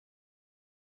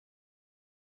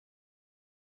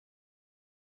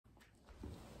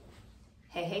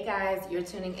Hey guys, you're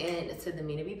tuning in to the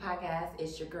Mina B Podcast.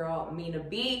 It's your girl, Mina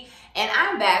B, and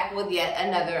I'm back with yet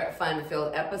another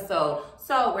fun-filled episode.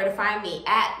 So where to find me?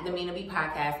 At the Mina B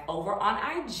Podcast over on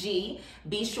IG.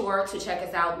 Be sure to check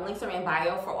us out. Links are in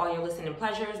bio for all your listening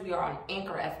pleasures. We are on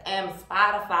Anchor FM,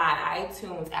 Spotify,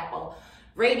 iTunes, Apple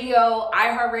Radio,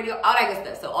 iHeartRadio, all that good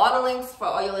stuff. So all the links for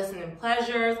all your listening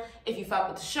pleasures. If you fuck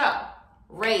with the show,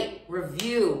 rate,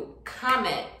 review,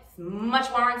 comment. Much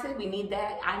warranted. We need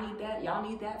that. I need that. Y'all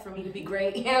need that for me to be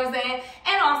great. You know what I'm saying?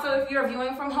 And also, if you're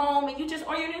viewing from home and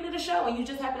or you're new to the show and you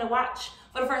just happen to watch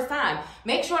for the first time,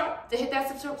 make sure to hit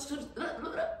that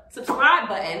subscribe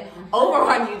button over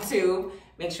on YouTube.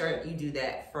 Make sure you do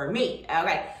that for me.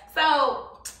 Okay.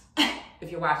 So, if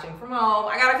you're watching from home,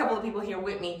 I got a couple of people here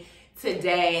with me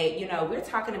today. You know, we're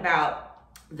talking about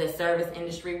the service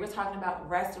industry. We're talking about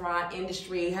restaurant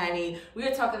industry, honey.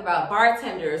 We're talking about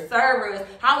bartenders, servers,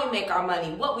 how we make our money,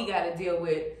 what we got to deal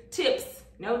with, tips,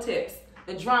 no tips,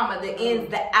 the drama, the ins,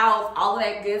 the outs, all of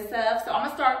that good stuff. So I'm going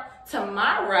to start to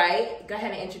my right. Go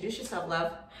ahead and introduce yourself,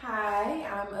 love. Hi,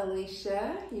 I'm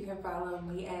Alicia. You can follow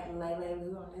me at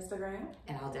Lulu on Instagram.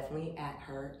 And I'll definitely add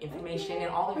her information and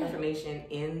all the information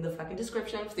in the fucking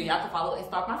description so y'all can follow and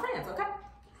stalk my friends, okay?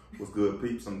 What's good,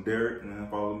 peeps? I'm Derek, and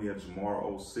follow me at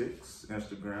Jamar06,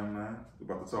 Instagram, man.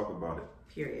 We're about to talk about it.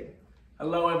 Period.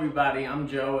 Hello, everybody. I'm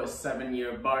Joe, a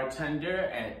 7-year bartender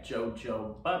at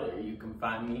JoJo Butter. You can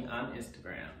find me on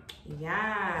Instagram.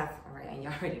 Yes. All right, and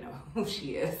y'all already know who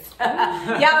she is.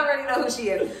 Y'all already know who she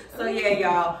is. So yeah,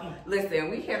 y'all, listen,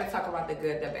 we're here to talk about the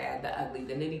good, the bad, the ugly,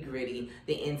 the nitty gritty,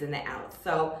 the ins and the outs.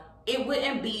 So it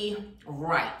wouldn't be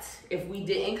right if we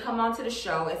didn't come onto the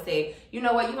show and say, you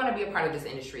know what, you want to be a part of this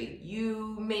industry.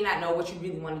 You may not know what you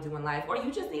really want to do in life, or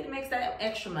you just need to make that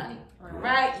extra money,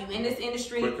 right? You in this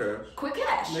industry, quick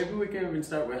cash. Maybe we can even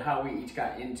start with how we each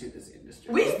got into this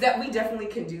industry. We definitely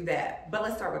can do that, but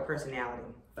let's start with personality.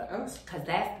 Facts. Because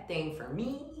that's the thing for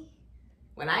me.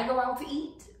 When I go out to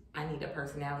eat, I need a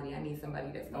personality. I need somebody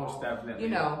that's going to, you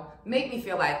know, make me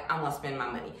feel like I'm going to spend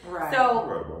my money. Right.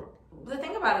 So the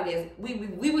thing about it is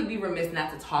we would be remiss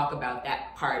not to talk about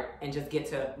that part and just get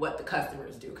to what the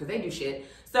customers do, because they do shit.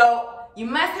 So you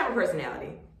must have a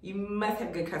personality. You must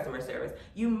have good customer service.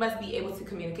 You must be able to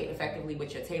communicate effectively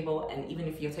with your table, and even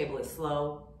if your table is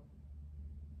slow,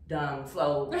 dumb,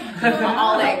 slow,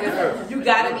 all that good stuff, you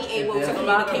gotta be able to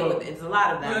communicate with it. It's a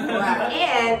lot of them. Right.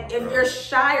 And if you're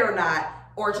shy or not,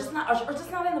 or just not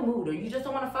in the mood, or you just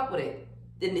don't want to fuck with it,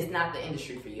 then it's not the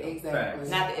industry for you. Exactly.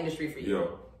 It's not the industry for you.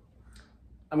 Yo.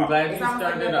 I'm glad you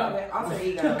started off. Alter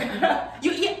ego.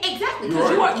 Exactly,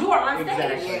 because you are on stage.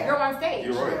 Exactly. Yeah. You're on stage.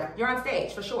 You're right. You're on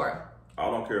stage for sure. I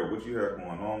don't care what you had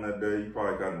going on that day. You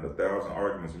probably got into 1,000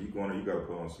 arguments, and you go in there, you got to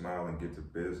put on a smile and get to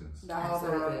business.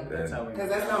 Absolutely. That's how we. Because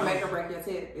that's gonna make or break your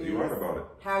tip. You're right about it.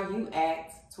 How you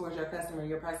act towards your customer,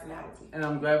 your personality. And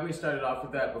I'm glad we started off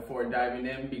with that before diving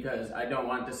in, because I don't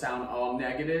want to sound all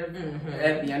negative.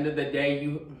 At the end of the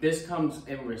day, this comes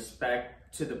in respect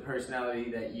to the personality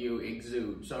that you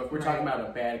exude. So if we're talking about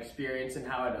a bad experience and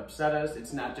how it upset us,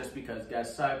 it's not just because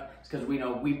guests suck, it's because we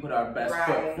know we put our best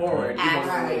foot forward, even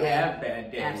when we have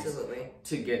bad days,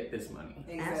 to get this money.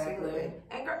 Exactly.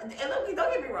 Absolutely. And look,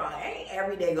 don't get me wrong, ain't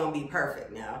every day gonna be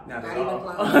perfect now. Not Not at even all.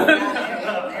 close.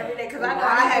 Not every day, because I know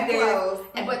I have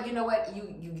close. days. But you know what?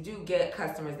 You do get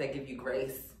customers that give you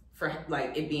grace for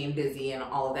like it being busy and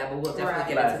all of that, but we'll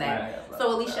definitely get into that.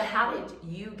 So Alicia, how did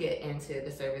you get into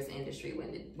the service industry?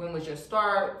 When was your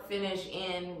start, finish,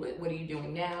 end? What are you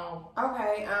doing now?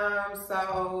 Okay,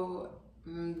 so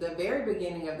the very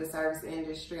beginning of the service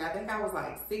industry, I think I was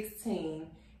like 16,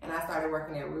 and I started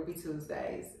working at Ruby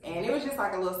Tuesdays, and it was just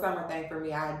like a little summer thing for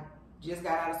me. I just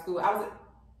got out of school.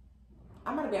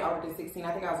 I might have been older than 16.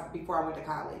 I think I was before I went to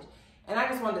college. And I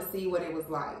just wanted to see what it was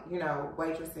like, you know,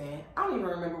 waitressing. I don't even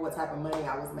remember what type of money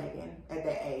I was making at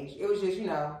that age. It was just, you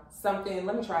know, something,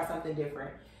 let me try something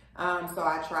different. So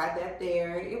I tried that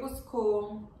there. It was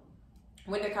cool.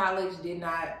 Went to college, did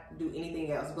not do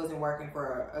anything else. Wasn't working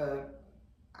for,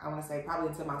 I want to say probably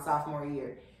until my sophomore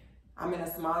year. I'm in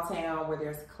a small town where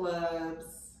there's clubs,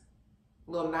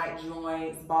 little night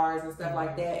joints, bars and stuff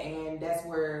like that. And that's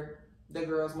where the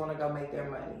girls want to go make their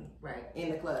money. Right.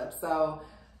 In the club. So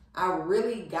I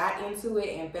really got into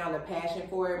it and found a passion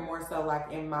for it, more so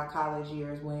like in my college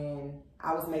years when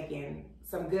I was making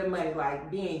some good money,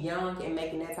 like being young and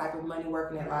making that type of money,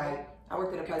 working at like, I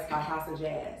worked at a place called House of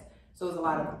Jazz. So it was a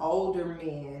lot of older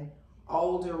men,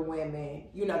 older women,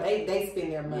 you know, they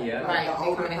spend their money, like the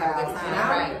older crowd.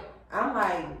 And I'm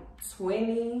like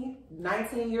 20,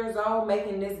 19 years old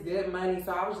making this good money.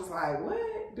 So I was just like, what?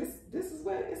 This is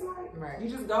what it's like? Right. You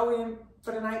just go in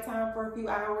for the nighttime for a few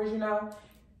hours, you know?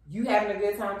 you having a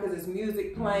good time because it's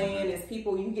music playing, it's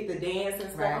people, you get to dance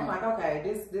and stuff. Right. I'm like, okay,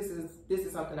 this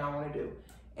is something I want to do.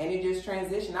 And it just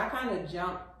transitioned. I kind of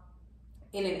jumped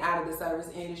in and out of the service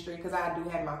industry because I do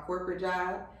have my corporate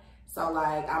job. So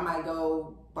like I might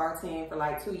go bartend for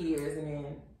like 2 years and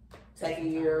then take a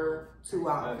year or 2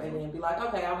 off and then be like,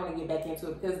 okay, I want to get back into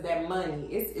it because that money,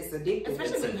 it's addictive.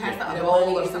 Especially when you have The a goal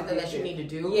money or is something that you addictive. need to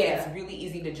do. Yeah. It's really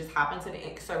easy to just hop into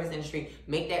the service industry,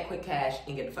 make that quick cash,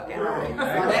 and get the fuck out. Right.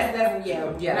 Right. So that's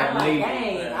Yeah. And I'm like, Leave.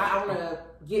 dang, I want to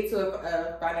get to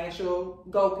a financial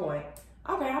goal point.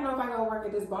 Okay, I know if I go work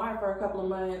at this bar for a couple of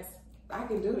months, I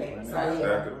can do that. So Stack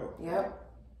yeah. it up. Yep.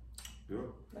 Yeah.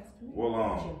 That's good.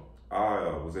 Well,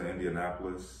 I was in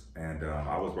Indianapolis and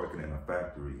I was working in a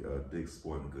factory, Dick's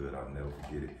Sporting Good. I'll never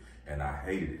forget it. And I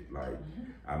hated it. Like,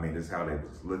 I mean, this is how they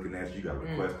was looking at you. You got to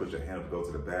request, put your hand up to go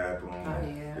to the bathroom. Oh,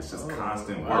 yeah. It's just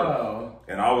constant work. Wow.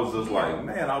 And I was just like,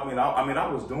 man, I mean, I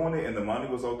was doing it and the money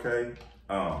was okay.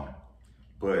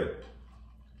 But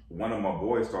one of my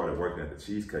boys started working at the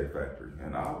Cheesecake Factory.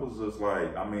 And I was just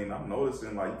like, I mean, I'm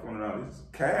noticing like, you coming around, this is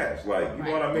cash. Like, you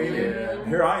know what I mean? Yeah. And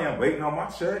here I am waiting on my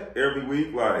check every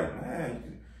week. Like,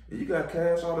 man, you got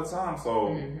cash all the time.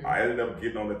 So I ended up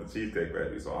getting on at the Cheesecake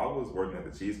Factory. So I was working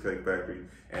at the Cheesecake Factory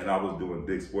and I was doing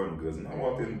Dick's Sporting Goods. And I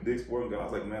walked in Dick's Sporting Goods. I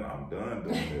was like, man, I'm done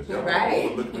doing this. Y'all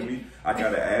Right. looking at me. I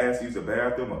got to ask, use the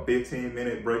bathroom, a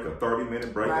 15-minute break, a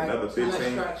 30-minute break, Right. another 15.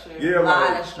 Structure. Yeah, Lot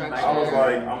like, of structure. I was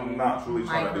like, I'm not truly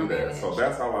trying to do that. So Micromanage.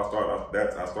 that's how I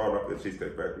started. I started off at the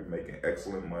Cheesecake Factory making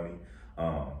excellent money.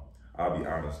 I'll be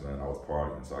honest, man, I was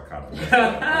partying, so I kind of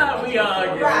We all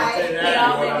get Right. into We that.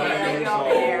 all You know what been I there. mean? We all So,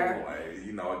 there. like,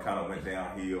 you know, it kind of went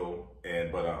downhill,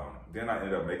 but then I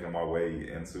ended up making my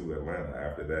way into Atlanta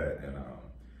after that, and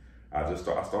I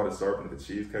started surfing at the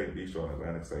Cheesecake Bistro in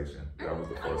Atlantic Station. That was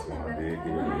the first one I did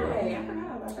here. Hey, I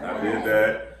forgot about that. I did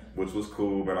that, which was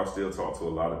cool, but I still talk to a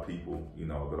lot of people, you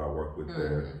know, that I work with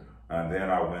there. And then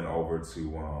I went over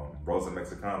to Rosa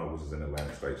Mexicano, which is in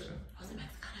Atlantic Station.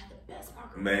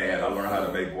 Man, I learned how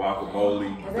to make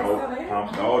guacamole. Is that still there?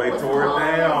 No, they tore it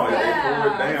down. Yeah. They tore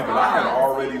it down. But I had It's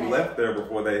already gone. left there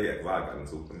before they had, 'cause I got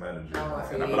into the manager. Oh, I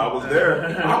see. But I was there.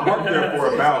 I worked there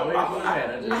for about,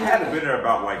 I Yeah. hadn't been there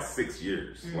about like 6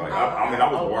 years. Like, I mean, I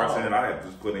was bartending. I had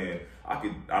just put in,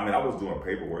 I was doing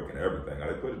paperwork and everything. I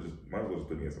could have might as well just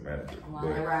put me as a manager.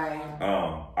 But, Right.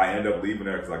 I ended up leaving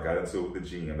there because I got into it with the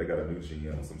GM. They got a new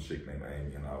GM, some chick named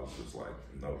Amy, and I was just like,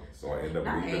 no. So I ended up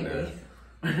Not leaving Amy. there.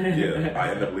 Yeah, I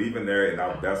ended up leaving there,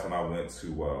 and that's when I went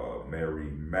to Mary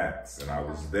Matt's, and I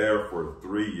was there for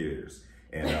 3 years.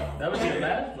 And That was your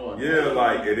last one. yeah,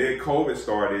 like, and then COVID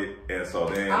started, and so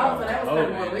then Oh, so that was kind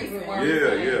of more Oh, recent.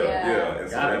 yeah. And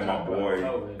so Gotta then my talk boy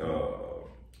about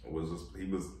COVID. he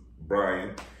was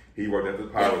Brian. He worked at the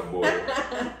Pirate Boy,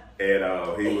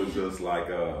 and he was just like,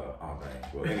 oh dang.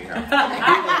 Well, anyhow, he was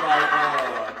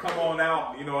like, come on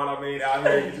out. You know what I mean? Out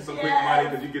here, get you some quick money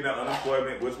because you get that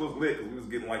unemployment, which was lit because we was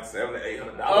getting like $700 to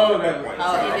 $800 Oh, at that point.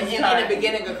 Oh, in the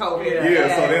beginning of COVID.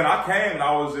 Yeah, so then I came and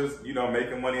I was just, you know,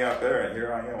 making money out there, and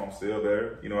here I am. I'm still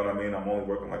there. You know what I mean? I'm only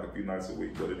working like a few nights a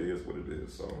week, but it is what it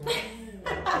is. So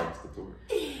that's the story.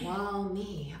 Well,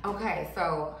 me. Okay,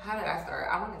 so how did I start?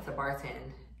 I wanted to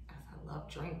bartend because I love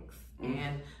drinks.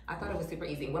 And I thought it was super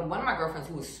easy. One of my girlfriends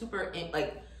who was super,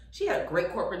 she had a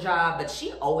great corporate job, but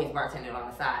she always bartended on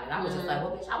the side. And I was just like,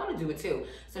 well, bitch, I want to do it too.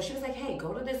 So she was like, hey,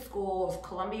 go to this school, it's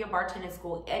Columbia Bartending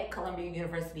School at Columbia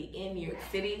University in New York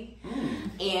City.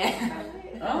 And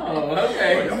Oh,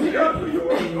 okay.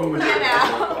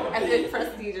 I did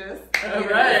prestigious.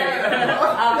 Right.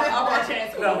 A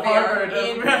bartending school. The Harvard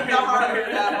there, in of- the Harvard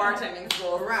bartending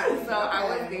school. Right. So I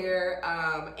was there,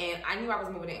 and I knew I was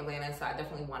moving to Atlanta, so I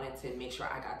definitely wanted to make sure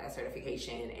I got that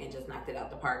certification and just knocked it out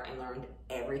the park and learned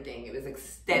everything. It was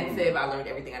extensive. I learned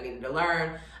everything I needed to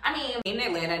learn. I mean, in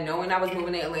Atlanta, knowing I was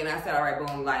moving to Atlanta, I said, all right,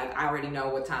 boom, like, I already know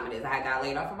what time it is. I got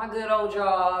laid off from my good old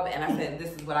job, and I said,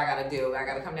 this is what I got to do. I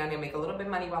got to come down here and make a little bit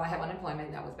of money while I have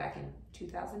unemployment. That was back in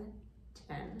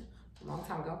 2010, a long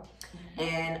time ago.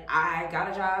 And I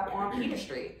got a job on Peter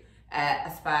Street at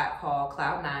a spot called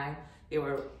Cloud 9. They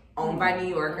were owned by New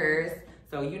Yorkers.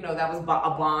 So, you know, that was a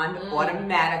bond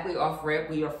automatically off rip.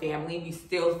 We are family. We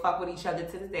still fuck with each other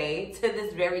to this day. To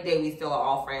this very day, we still are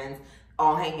all friends,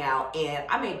 all hang out. And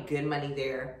I made good money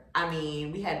there. I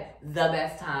mean, we had the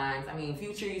best times. I mean,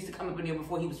 Future used to come up in here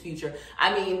before he was Future.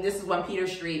 I mean, this is when Peter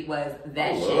Street was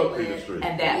that love shit Peter Street.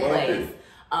 and that Love place. it.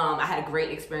 I had a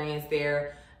great experience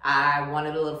there. I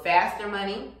wanted a little faster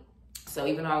money. So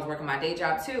even though I was working my day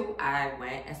job too, I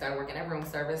went and started working at room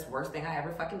service. Worst thing I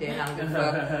ever fucking did. I don't give a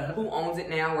fuck who owns it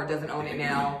now or doesn't own it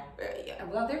now.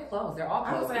 Well, they're closed. They're all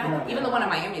closed. Even the one in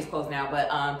Miami is closed now. But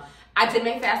I did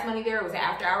make fast money there. It was an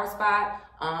after-hour spot.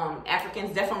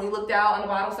 Africans definitely looked out on the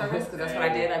bottle service because that's what I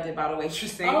did. I did bottle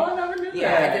waitressing. Oh, I never knew that.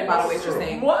 Yeah, I did bottle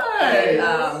waitressing. What? And,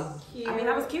 I mean,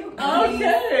 I was cute.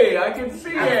 Okay, I can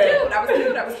see it.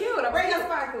 I was cute. Bring your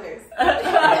sparklers.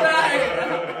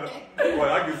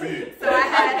 Well, I can see it. So I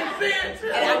had,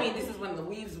 and I mean, this is when the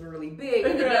weaves were really big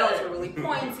and the nails were really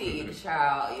pointy.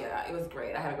 Child, yeah, it was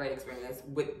great. I had a great experience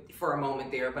for a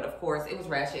moment there, but of course, it was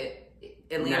ratchet.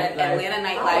 Atlanta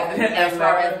nightlife, as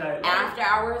far as after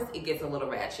hours, it gets a little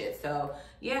ratchet. So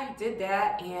yeah, did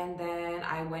that, and then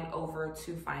I went over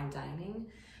to fine dining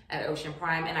at Ocean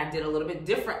Prime, and I did a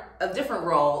different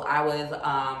role. I was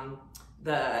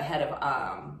the head of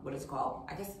what is it called?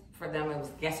 I guess for them it was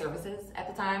guest services at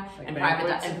the time, like and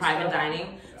private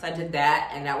dining. So I did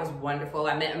that, and that was wonderful.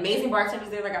 I met amazing bartenders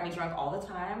there that got me drunk all the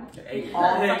time,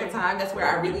 all the fucking time. That's where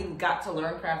I really got to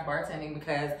learn craft bartending,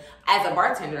 because as a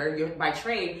bartender, by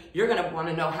trade, you're gonna want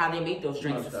to know how they make those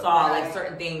drinks. Saw like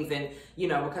certain things, and you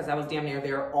know, because I was damn near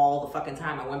there all the fucking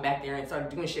time. I went back there and started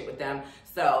doing shit with them.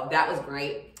 So that was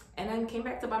great, and then came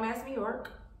back to bum ass New York.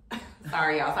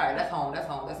 Sorry, y'all. Sorry, that's home. But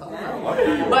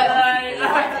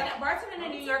bartending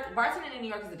in New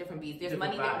York is a different beast. There's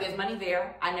money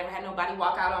there. I never had nobody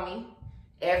walk out on me,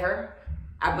 ever.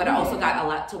 But I also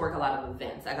got to work a lot of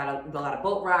events. I got a lot of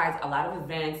boat rides, a lot of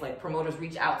events. Like promoters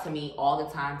reach out to me all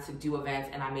the time to do events,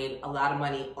 and I made a lot of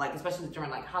money. Like especially during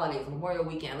like holidays, Memorial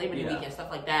Weekend, Labor Day weekend, stuff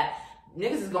like that.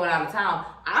 Niggas is going out of town.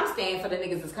 I'm staying for the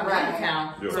niggas that's coming out of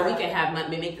town, so we can have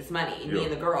make this money. Me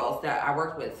and the girls that I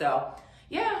worked with. So.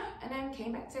 Yeah, and then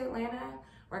came back to Atlanta,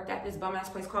 worked at this bum ass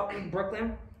place called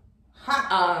Brooklyn.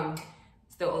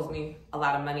 Still owes me a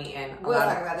lot of money and a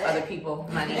lot of other people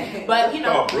money. But you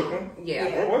know, Brooklyn? Yeah.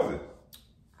 Where was it?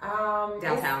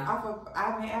 Downtown. Off of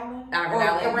Ivan Allen?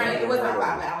 It was not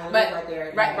Ivan Allen. But right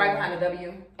there. Right behind the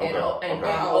W and Oak.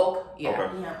 Yeah.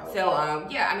 Okay. So,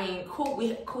 I mean,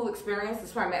 cool experience.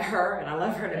 That's where I met her, and I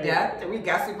love her to death. We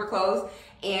got super close.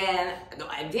 And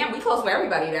damn, we close with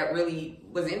everybody that really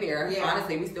was in there. Yeah.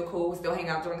 Honestly, we still cool. We still hang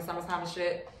out during the summertime and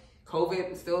shit.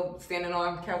 COVID, still standing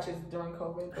on couches during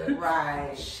COVID. But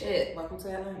right. Shit. Welcome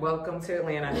to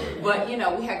Atlanta. But, you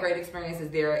know, we had great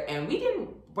experiences there. And we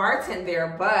didn't bartend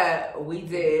there, but we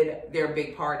did their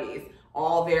big parties.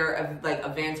 All their like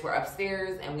events were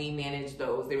upstairs, and we managed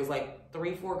those. There was like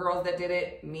 3-4 girls that did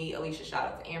it. Me, Alicia, shout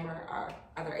out to Amber, our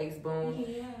other ace boom,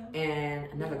 and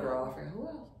another girl. I forget who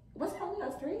else. Was it only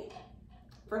us 3?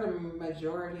 For the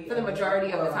majority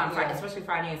of the time, especially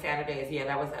Friday and Saturdays. Yeah,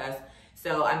 that was us.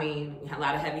 So, I mean, we had a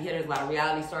lot of heavy hitters, a lot of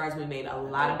reality stars. We made a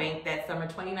lot of bank that summer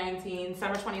 2019.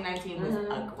 Summer 2019 was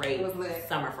a great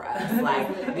summer for us. Like,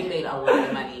 we made a lot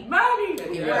of money.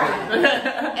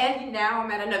 And now I'm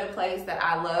at another place that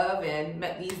I love and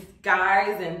met these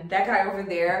guys and that guy over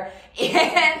there.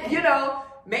 And, you know,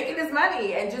 making this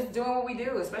money and just doing what we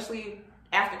do, especially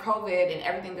after COVID and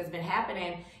everything that's been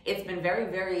happening. It's been very,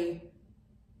 very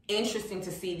interesting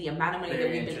to see the amount of money that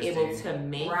we've been able to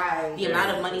make, the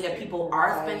amount of money that people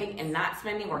are spending and not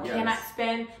spending or cannot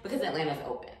spend, because Atlanta's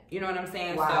open. You know what I'm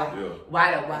saying?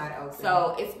 Wide open.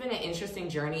 So it's been an interesting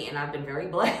journey, and I've been very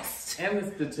blessed. And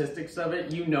the statistics of it,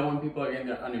 you know, when people are getting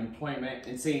their unemployment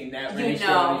and seeing that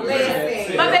ratio. You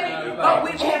know, but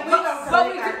we do get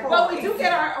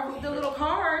the little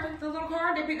card. The little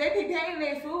card, they be paying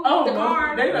their food. Oh, the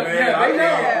card. Man, I'm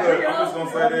just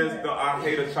gonna say this. I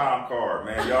hate a chime card,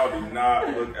 man. Y'all do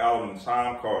not look out on the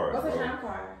chime card. What's a chime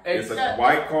card? It's a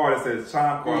white card that says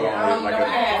chime card on it.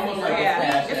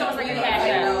 It's almost like a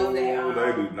cash.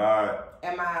 They do not.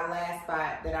 At my last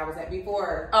spot that I was at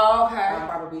before.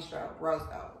 Barber Bistro,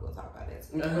 Roseville. We'll talk about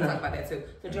that too.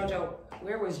 So JoJo,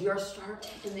 where was your start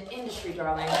in the industry,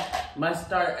 darling? My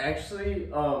start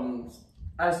actually,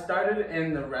 I started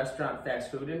in the restaurant fast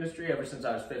food industry ever since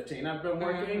I was 15. I've been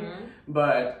working,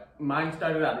 but mine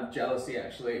started out of jealousy.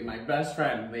 Actually, my best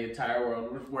friend in the entire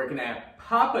world was working at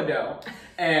Papado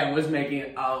and was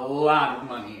making a lot of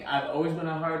money. I've always been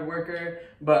a hard worker,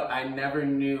 but I never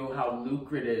knew how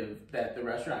lucrative that the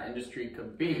restaurant industry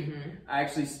could be. I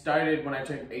actually started when I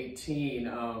turned 18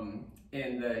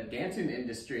 in the dancing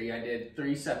industry. I did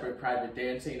 3 separate private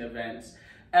dancing events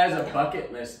as a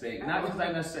bucket list thing. Not because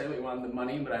I necessarily wanted the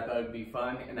money, but I thought it'd be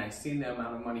fun, and I seen the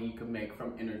amount of money you could make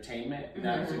from entertainment, and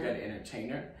I was a good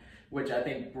entertainer. which I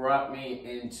think brought me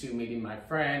into meeting my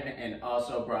friend and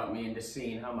also brought me into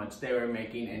seeing how much they were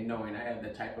making and knowing I had the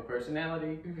type of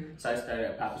personality. So I started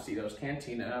at Papacito's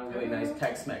Cantina, a really nice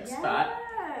Tex-Mex spot.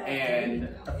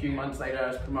 And a few months later, I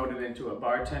was promoted into a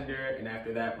bartender, and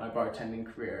after that, my bartending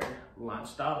career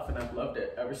launched off, and I've loved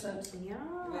it ever since. Yeah.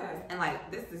 And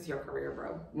like, this is your career,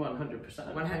 bro.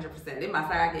 100%. 100%. It's my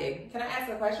side gig. Can I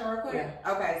ask a question real quick?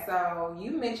 Yeah. Okay, so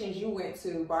you mentioned you went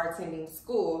to bartending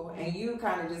school, and you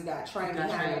kind of just got trained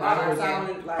behind the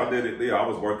bar. I did it. Yeah, I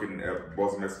was working at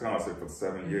Boston Mexican for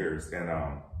 7 years, and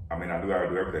I mean, I knew how to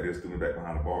do everything. They just threw me back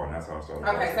behind the bar, and that's how I started.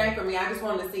 Okay, same for me. I just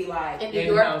wanted to see, like, in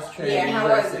New York, how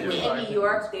was it? In New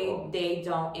York, they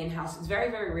don't in-house. It's very,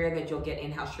 very rare that you'll get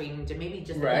in-house training. Maybe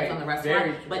just depends on the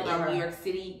restaurant. But in New York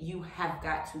City, you have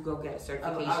got to go get a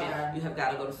certification. You have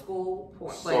got to go to school.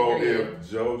 So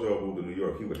if JoJo moved to New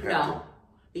York, he would have to.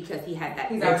 Because he had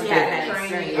that,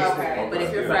 experience. Okay. But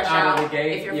if you're fresh out,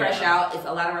 fresh out, it's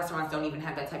a lot of restaurants don't even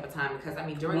have that type of time because I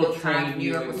mean during those times New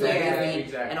York was so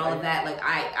busy and all of that.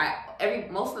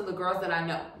 Like most of the girls that I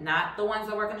know, not the ones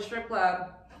that work in the strip club,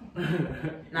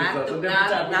 not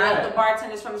the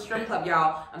bartenders from the strip club,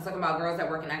 y'all. I'm talking about girls that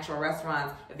work in actual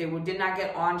restaurants. If they did not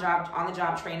get on the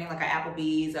job training like at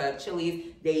Applebee's,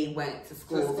 Chili's, they went to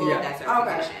school to get that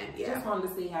certification. Yeah. Just wanted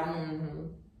to see how.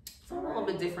 It's a little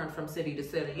bit different from city to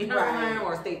city, you know what I mean?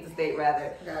 Or state to state,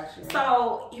 rather. Gotcha.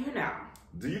 So, you know.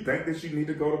 Do you think that you need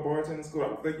to go to bartending school? I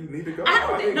don't think you need to go. I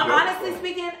don't think, honestly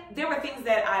speaking, there were things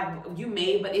that you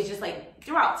made, but it's just like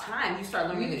throughout time you start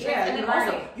learning the drinks. And then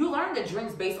also, you learn the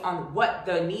drinks based on what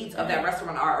the needs of that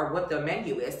restaurant are or what the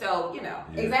menu is. So, you know.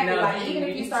 Exactly. Like, even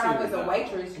if you start off as a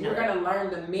waitress, you're going to learn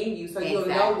the menu so you'll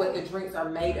know what the drinks are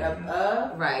made up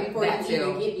of before you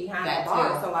even get behind the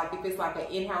bar. So, like, if it's like an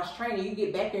in-house trainer, you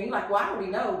get back there and you're like, well, I already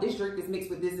know this drink is mixed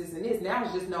with this, this, and this. Now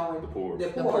it's just knowing the pours.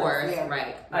 Yeah.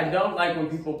 Right. I don't like when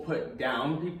people put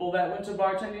down people that went to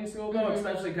bartending school, though,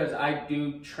 especially because I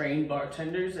do train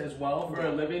bartenders as well for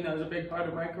a living. That was a big part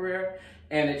of my career.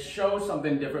 And it shows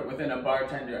something different within a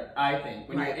bartender, I think.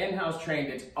 When you're in-house trained,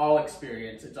 it's all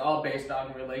experience. It's all based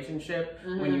on relationship.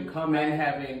 When you come in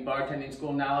having bartending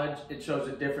school knowledge, it shows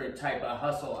a different type of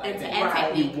hustle. I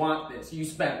think you want this. You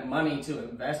spent money to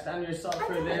invest on yourself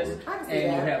for this,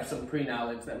 and you have some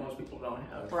pre-knowledge that most people don't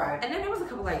have. Right. And then there was a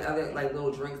couple like other like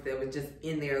little drinks that was just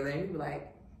in there. Then you'd be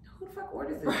like, who the fuck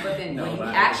orders this? But then when you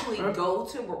actually go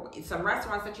to some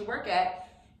restaurants that you work at,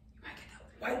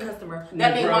 white customer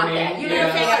that may want that. You know what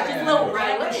I'm saying? Like just little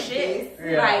random shit.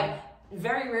 Like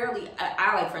very rarely,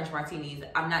 I like French martinis.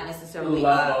 I'm not necessarily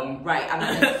I'm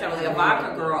not necessarily a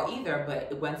vodka girl either.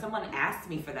 But when someone asks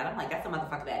me for that, I'm like, that's a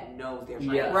motherfucker that knows their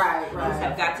drink. Right. You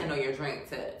have got to know your drink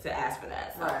to ask for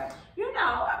that. So, you know,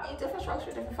 I mean, different strokes for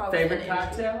different folks. Favorite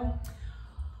cocktail?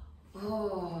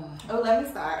 Oh, let me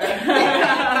start.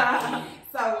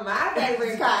 So my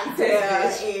favorite cocktail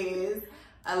is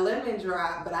a lemon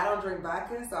drop, but I don't drink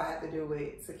vodka, so I have to do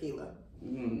with tequila.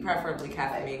 Preferably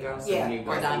Casamigos.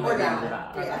 Or down.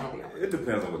 It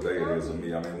depends on what day it is with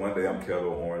me. I mean, one day I'm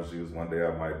kettle orange juice, one day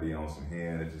I might be on some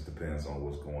hen. It just depends on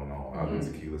what's going on. I'll do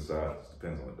tequila shots. It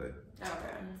depends on the day.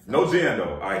 Okay. No gin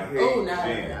though. I hate gin.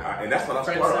 And that's what I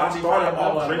started. I started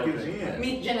off drinking gin.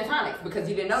 Me gin and tonics because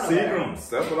you didn't know Seagram's.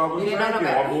 That's what I was drinking.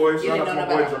 My boy, shout out to my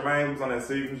boy Jermaine was on that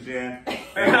Seagram's gin.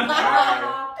 And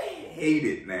I hate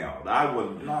it now. I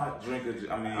would not drink it.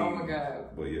 I mean, oh my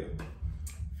God. But yeah.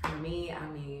 For me, I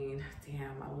mean,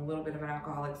 damn, I'm a little bit of an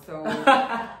alcoholic, so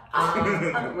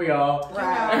we all.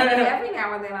 Every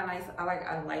now and then I like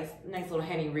a nice little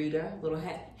Henny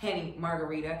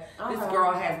margarita. This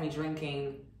girl has me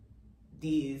drinking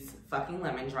these fucking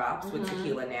lemon drops with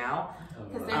tequila now.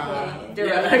 But I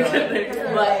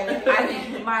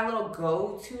think my little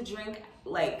go-to drink,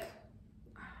 like,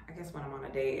 I guess when I'm on a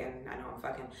date and I know I'm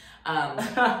fucking,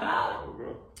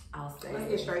 I'll say. Let's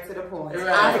get straight to the point.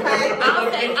 I'll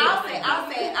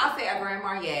say a Grand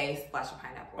Marnier splash of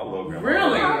pineapple. I love Grand Marnier.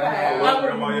 Really? I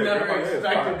would have never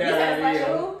expected that out of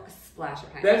you. Splash of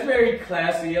pineapple. That's very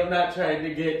classy. I'm not trying to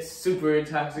get super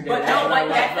intoxicated. But no, like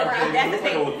that's the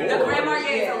thing. The Grand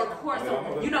Marnier is a liqueur.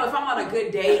 So, you know, if I'm on a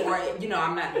good date or, you know,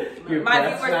 I'm not.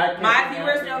 My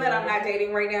viewers know that I'm not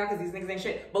dating right now because these niggas ain't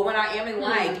shit. But when I am in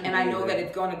and I know that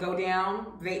it's going to go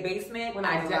down basement. When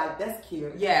I'm like, that's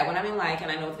cute. Yeah, when I'm in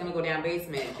and I know it's going to go down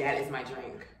basement, that is my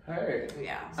drink. Heard.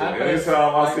 Yeah. So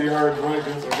anytime I see her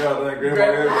drinking some goddamn Grand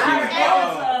Marnier,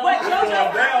 JoJo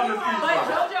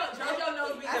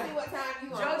knows me.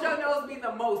 JoJo knows me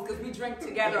the most because we drink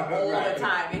together all the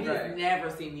time, and he's never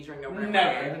seen me drink no Grand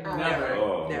Marnier. Never.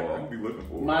 I'll be looking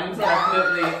for it. Mine's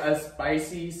definitely a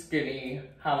spicy, skinny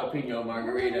jalapeno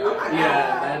margarita. Oh my God.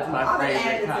 Yeah, that's my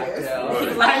favorite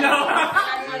cocktail. I know.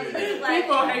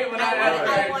 People hate when I ask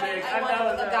I want it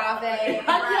with agave.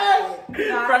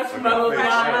 Fresh muddled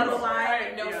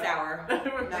wine, no sour.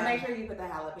 And make sure you put the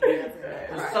jalapenos in there.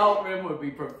 The salt rim would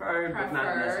be preferred, but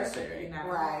not necessary.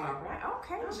 Right. All right.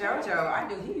 Okay, JoJo. I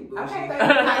knew he was. Okay,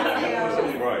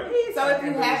 Right. So if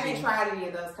you haven't tried any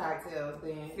of those cocktails,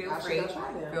 then feel free. go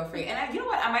try them. Feel free. And you know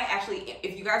what? I might actually,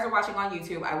 if you guys are watching on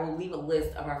YouTube, I will leave a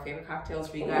list of our favorite cocktails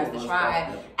for you guys to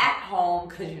try at home.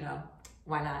 Because, you know,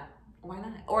 why not? Why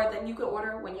not? Or then you could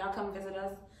order when y'all come visit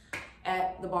us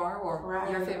at the bar or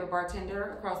your favorite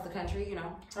bartender across the country, you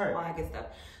know, all that good stuff.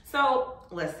 So,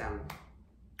 listen,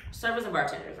 servers and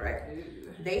bartenders,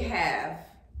 right? They have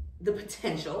the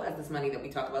potential, as this money that we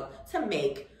talk about, to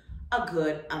make a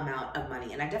good amount of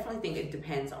money. And I definitely think it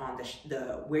depends on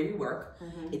the where you work.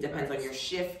 It depends on your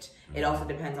shift. It also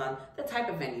depends on the type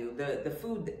of venue, the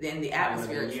food, and the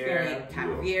atmosphere experience,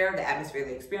 time of year, the atmosphere,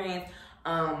 the experience.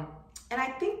 And I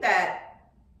think that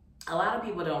a lot of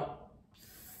people don't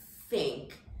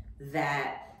think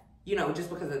that, you know, just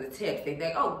because of the tip, they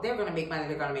think, oh, they're going to make money,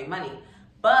 they're going to make money.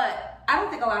 But I don't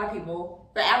think a lot of people,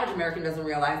 the average American doesn't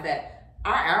realize that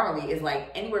our hourly is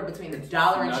like anywhere between $1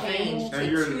 and change to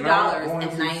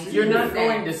 $2.90. You're not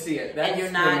going to see it. And you're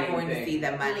not going to see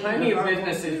that money. Plenty of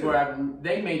businesses where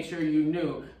they made sure you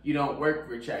knew you don't work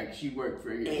for checks, you work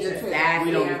for your check.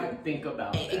 We don't even think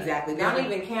about that. Exactly. Don't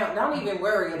even count. Don't even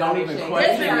worry about it. Don't even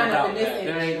question about that.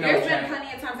 There's been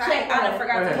plenty of times I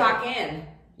forgot to clock in.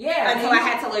 Yeah, until I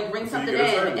had to like bring something in,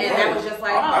 and that was just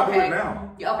like, I okay. do it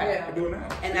now. Okay. I do it now.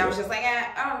 And that was just like,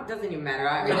 it doesn't even matter.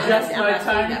 Adjust my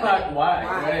time clock. Why?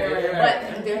 But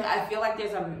I feel like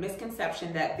there's a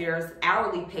misconception that there's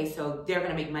hourly pay, so they're going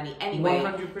to make money anyway.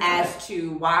 100%. As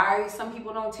to why some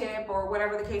people don't tip or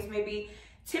whatever the case may be.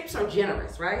 Tips are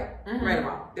generous, right? Right or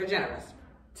wrong. They're generous.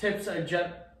 Tips are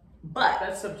but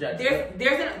that's subjective.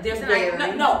 Here's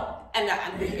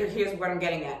what I'm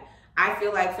getting at. I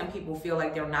feel like some people feel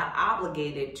like they're not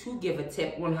obligated to give a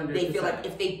tip. 100%. They feel like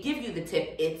if they give you the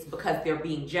tip, it's because they're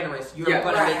being generous. You're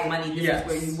going to make money. This is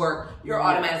where you work. You're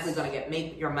automatically going to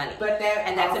make your money. But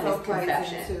that's a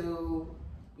misconception. Plays into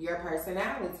your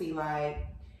personality. Like,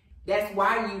 that's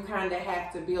why you kind of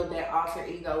have to build that alter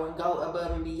ego and go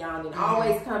above and beyond and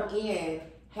always come in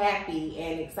happy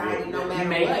and excited no matter what.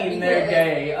 Making their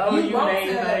day. Oh, you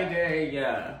made my day.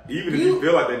 Yeah. Even if you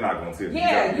feel like they're not going to tip you.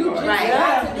 Yeah, you just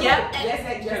got to do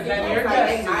it.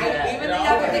 Even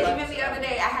the other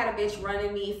day, I had a bitch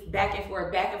running me back and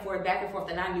forth,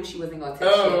 and I knew she wasn't going to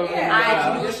tip shit.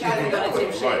 I knew she wasn't going to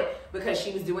tip shit because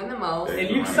she was doing the most. And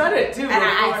you said it too. And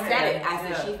I said it. I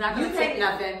said she's not going to tip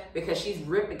nothing because she's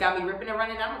got me ripping and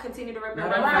running. I'm going to continue to rip and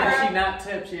run. Did she not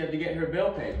tip? She had to get her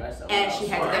bill paid by someone else. And she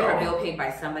had to get her bill paid by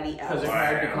somebody else. You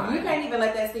can't even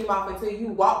let that steam off until you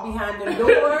walk behind the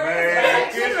door.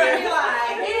 She's really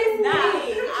like, it's not.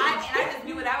 I just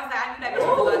knew it. I knew that bitch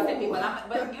was going to tip me.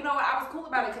 But you know what? I was cool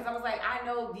about it because I was like, I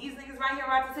know these niggas right here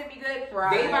about to tip me good.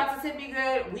 They about to tip me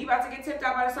good. We about to get tipped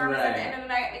out by the service at the end of the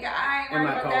night. Nigga, I ain't worried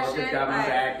about that shit.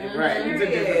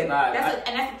 And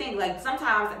that's the thing. Like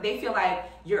sometimes they feel like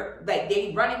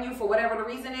they running you for whatever the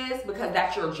reason is because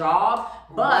that's your job.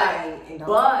 But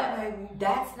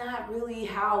that's not really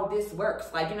how this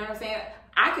works. Like, you know what I'm saying?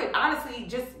 I could honestly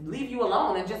just leave you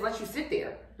alone and just let you sit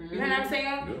there. You know what I'm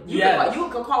saying? You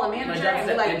could call a manager and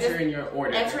be like, entering your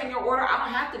order. Entering your order. I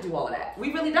don't have to do all of that.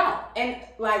 We really don't. And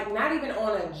like, not even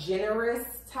on a generous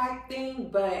type thing,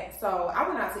 but so I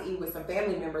went out to eat with some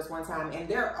family members one time and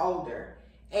they're older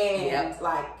and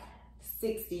like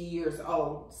 60 years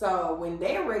old. So when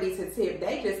they're ready to tip,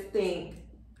 they just think,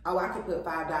 oh, I could put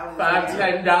 $5. $10.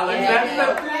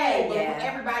 That's okay. But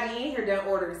everybody in here done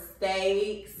order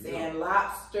steaks and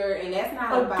lobster, and that's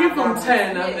not about. Give them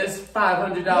 10 on this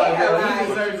 $500 bill. He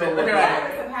deserves it.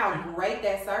 Regardless of how great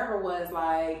that server was,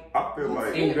 like I feel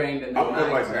like ingrained in the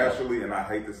naturally, and I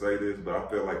hate to say this, but I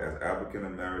feel like as African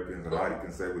Americans, and I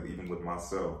can say even with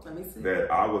myself, that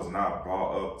I was not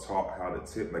brought up taught how to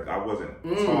tip. Like I wasn't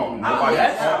taught. Nobody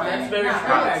taught me very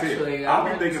how to tip. actually. I've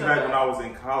been thinking back when I was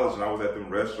in college and I was at the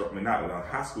restaurant. I mean, not in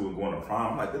high school and going to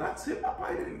prom. I'm like, did I tip? I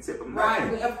probably didn't tip them.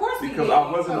 Right, of course we because did.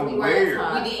 I wasn't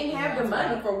aware. We didn't have the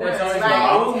money for work.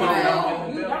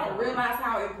 Right. You don't realize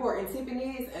how important tipping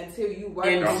is until you work.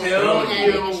 I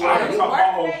taught my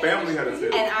whole family how to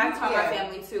tip. And I taught my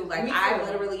family too. Like I'm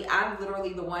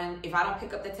literally the one. If I don't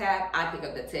pick up the tab, I pick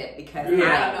up the tip because I know.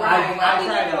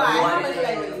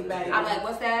 I'm like,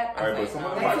 what's that? All right, but some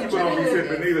of my people don't be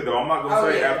tipping either, though. I'm not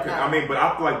gonna say African. I mean, but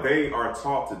I feel like they are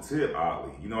taught to tip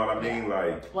oddly. You know what I mean?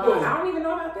 Like, well, I don't even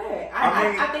know about that.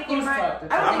 I think you're right.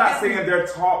 I'm not saying they're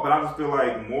taught, but I just feel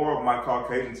like more of my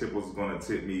Caucasian tip was gonna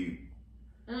tip me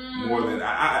more than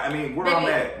I mean, where I'm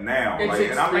at now. It's like,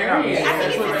 experience. And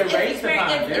That's what they're it's raised upon.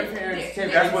 experience. Their parents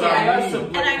tip. That's what I mean.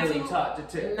 Subliminally taught to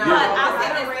tip. No,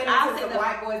 I ran into some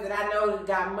white boys that I know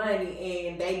got money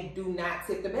and they do not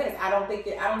tip the best. I don't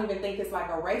even think it's like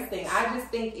a race thing. I just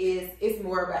think it's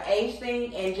more of an age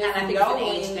thing and just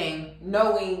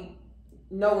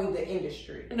knowing the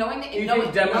industry. Do you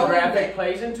think demographic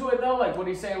plays into it though? Like what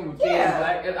he's saying with being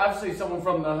black, and obviously someone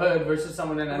from the hood versus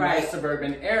someone in a nice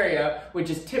suburban area, which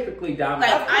is typically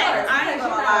dominant. Like I ain't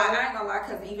gonna lie,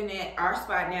 because even at our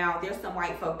spot now, there's some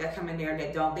white folk that come in there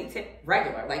that they tip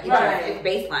regular, like it's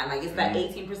baseline, like it's that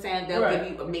 18%. They'll give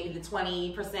you maybe the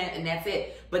 20%, and that's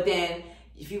it. But then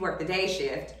if you work the day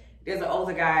shift, there's an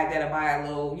older guy that'll buy a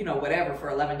little, whatever for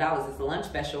 $11. It's a lunch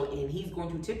special, and he's going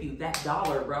to tip you that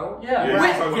 $1, bro. Yeah.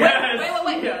 Wait.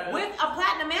 With a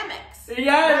platinum Amex.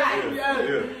 Yeah.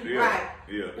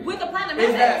 With a platinum Is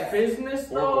Amex. that business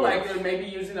though? Like they're maybe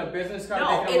using a business card.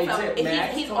 No,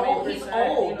 he's old. He's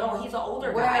old. No, he's an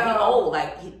older guy. He's old.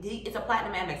 Like it's a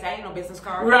platinum Amex. That ain't no business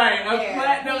card. Right, a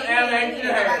platinum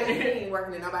Amex. He ain't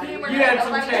working at nobody. You had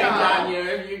some change on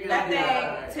you. That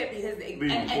thing tip his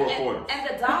and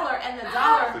the dollar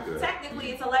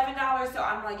technically it's $11. So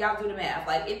I'm like, y'all do the math.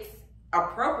 Like it's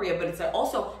appropriate, but it's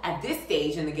also at this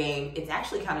stage in the game, it's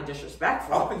actually kind of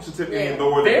disrespectful. I think you should tip any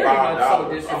lower than $5. I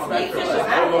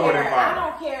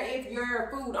don't care if your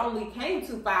food only came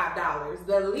to $5.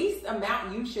 The least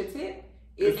amount you should tip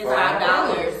is $5.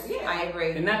 Yeah, I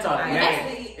agree. And that's all. And I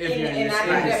think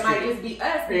that might just be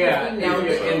us because we know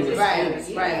the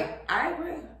industry. Right. I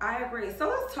agree. So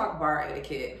let's talk bar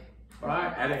etiquette.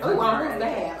 Right. Oh, I'm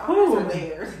bad. I'm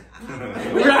theirs.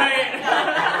 Right.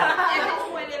 At this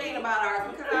point, it ain't about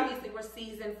ours because obviously we're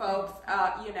seasoned folks.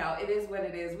 It is what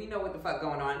it is. We know what the fuck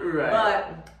going on. Right.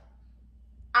 But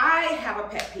I have a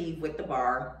pet peeve with the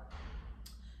bar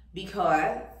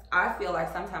because I feel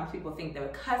like sometimes people think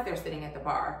that because they're sitting at the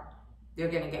bar, they're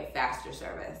gonna get faster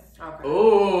service. Okay. I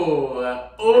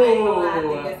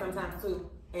think that sometimes too.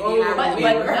 But no,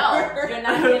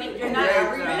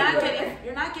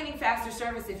 you're not getting faster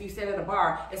service if you sit at a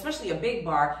bar, especially a big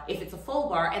bar. If it's a full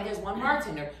bar and there's one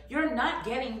bartender, you're not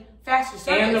getting faster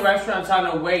service. And the restaurant's on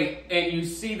a wait, and you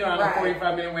see they're on a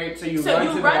 45-minute wait, so you run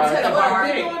to the bar.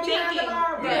 And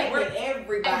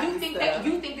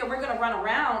you think that we're gonna run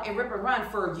around and rip and run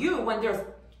for you when there's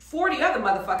 40 other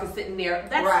motherfuckers sitting there.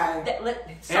 That's right.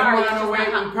 Sorry, and we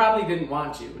probably didn't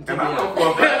want you. But if I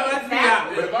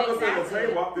go sit at the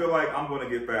table, I feel like I'm going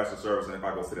to get faster service than if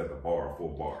I go sit at the bar, a full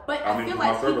bar. But I feel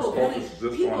like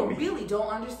people really don't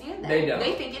understand that. They don't.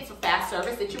 They think it's a fast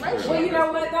service situation. Well, you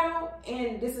know what though,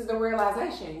 and this is the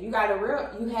realization. You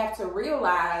have to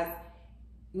realize,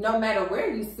 no matter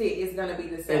where you sit, it's going to be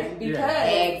the same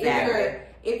because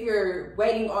if you're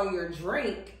waiting on your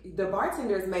drink, the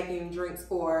bartender is making drinks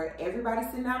for everybody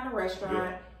sitting out in the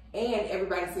restaurant and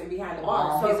everybody sitting behind the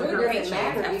bar. So it really doesn't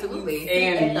matter if you sit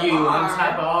and at the you bar. On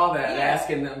top of all that,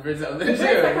 asking them for something too.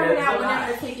 They're coming out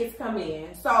whenever the tickets come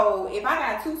in. So if I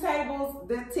got 2 tables,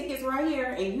 the tickets right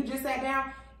here, and you just sat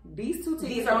down, these 2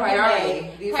 tickets are priority.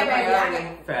 These are priority.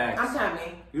 Facts. I'm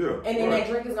coming. Yeah. And then that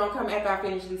drink is gonna come after I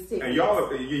finish these tickets. And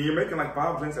you're making like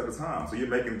 5 drinks at a time. So you're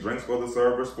making drinks for the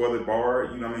servers, for the bar.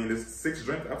 You know what I mean? There's 6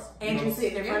 drinks. And you're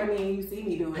sitting in front of me and you see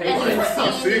me doing it.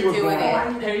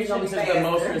 Patience is the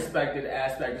most respected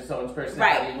aspect of someone's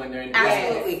personality when they're in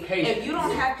Absolutely. If you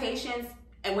don't have patience,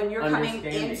 and when you're coming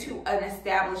into an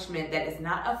establishment that is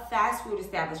not a fast food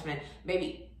establishment,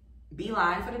 maybe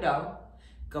beeline for the dough.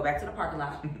 Go back to the parking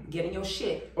lot, get in your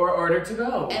shit. Or order to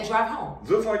go. And drive home.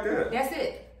 Just like that. That's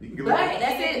it. But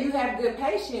if you have good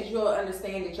patience, you'll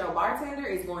understand that your bartender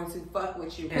is going to fuck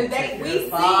with you. Because we see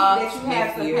that you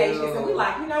have some patience. And we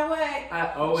like, you know what?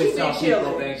 I always tell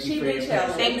people thank you for your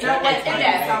patience.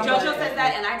 JoJo says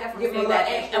that, and I definitely say that.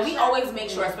 And we always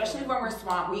make sure, especially when we're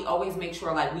swamped, we always make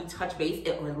sure like we touch base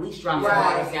or at least drop some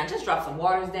waters down. Just drop some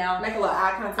waters down. Make a little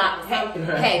eye contact.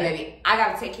 Hey, baby, I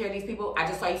gotta take care of these people. I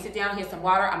just saw you sit down. Here's some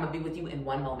water. I'm gonna be with you in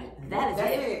 1 moment. That is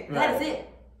it. That is it.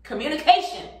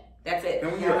 Communication. That's it.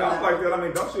 And when you're out like that, I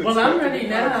mean, don't you? Well, I'm ready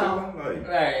now.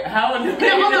 Right? How? Hold on.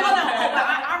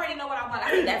 I already know what I want. I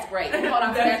think that's great. Hold on,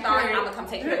 I'm gonna come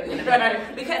take care of you.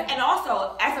 Because, and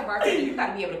also, as a bartender, you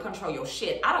gotta be able to control your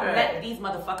shit. I don't let these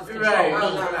motherfuckers control me.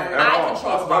 I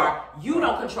control the bar. You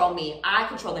don't control me. I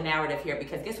control the narrative here.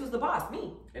 Because guess who's the boss?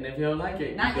 Me. And if you don't like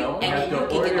it, not you. And you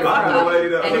get the fuck up.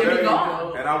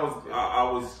 And I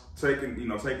was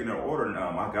taking their order.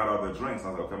 I got all the drinks.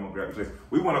 I was like, okay, I'm gonna grab the drinks.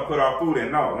 We want to put our food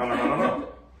in. No.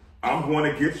 I'm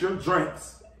going to get your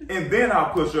drinks. and then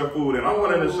I'll push your food in. I'm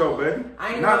running the show, baby.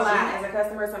 I ain't gonna lie, as a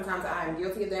customer, sometimes I am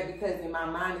guilty of that because in my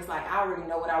mind, it's like, I already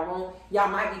know what I want. Y'all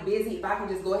might be busy. If I can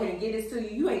just go ahead and get this to you,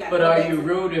 you ain't got to. But are you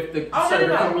rude if the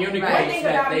server communicates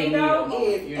that they need them?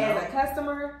 Is, as a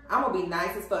customer, I'm gonna be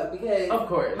nice as fuck because of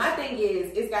course. My thing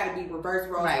is, it's got to be reverse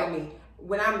roles for me.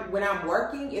 When I'm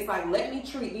working, it's like, let me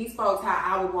treat these folks how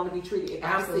I would want to be treated if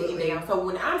I'm sitting down. So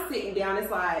when I'm sitting down, it's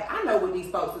like, I know what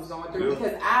these folks is going through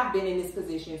because I've been in this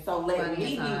position. So let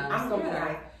me be. I'm gonna be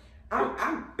like,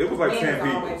 it was like 10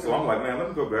 people, so I'm like, man, let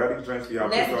me go grab these drinks for y'all.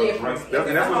 That's different.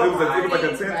 And that's what it was. It was like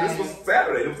a 10. This was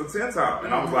Saturday. It was a 10 time,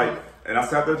 and I was like. And I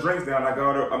sat their drinks down. I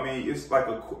got her. I mean, it's like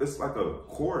a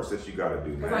course that you got to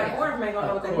do. It's like orders may gonna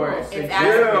know what they want.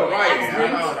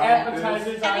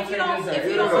 Appetizers. And if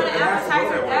you don't want an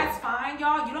appetizer, that's fine,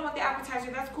 y'all. You don't want the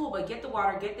appetizer, that's cool. But get the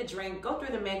water, get the drink, go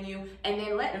through the menu, and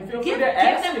then feel free to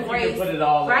ask them grace. You can put it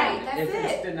all right. in. That's if it.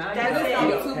 It's denied, that's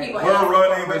it. We're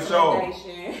running the show.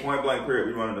 Point blank. Period.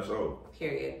 We running the show.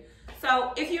 Period.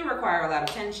 So if you require a lot of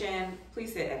attention,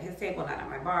 please sit at his table, not at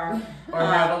my bar. Or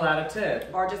have a lot of tip.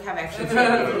 Or just have extra tip.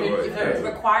 If you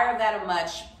require that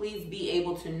much, please be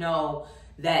able to know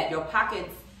that your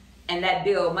pockets and that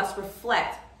bill must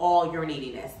reflect all your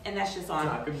neediness. And that's just on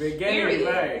Talk a big game,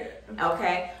 right.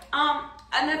 Okay.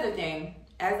 Another thing,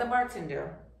 as a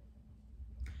bartender,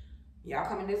 y'all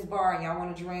come in this bar and y'all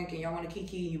want to drink and y'all want to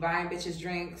kiki, you buying bitches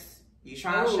drinks. You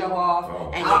trying to show off,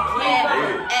 and you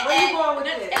can't.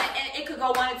 And it could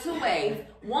go one of two ways.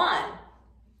 One,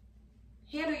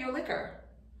 handle your liquor.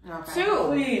 Okay. Two,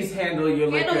 please handle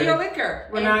your liquor.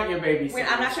 We're not your babysitter.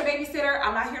 I'm not your babysitter.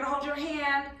 I'm not here to hold your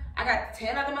hand. I got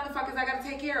 10 other motherfuckers I got to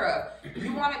take care of.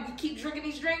 You want to keep drinking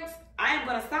these drinks? I am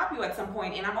going to stop you at some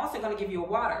point, and I'm also going to give you a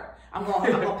water. I'm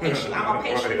going to pace you. I'm going to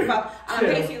pace you the fuck. I'm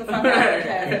going to pace you the fuck out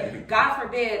because God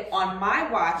forbid on my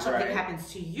watch something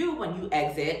happens to you when you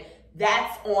exit.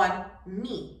 That's on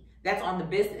me. That's on the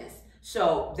business.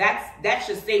 So that's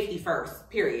just safety first,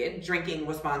 period. Drinking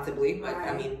responsibly. But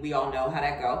I mean, we all know how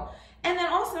that go. And then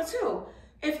also too,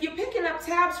 if you're picking up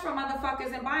tabs from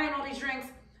motherfuckers and buying all these drinks,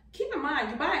 keep in mind,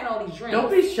 you're buying all these drinks. Don't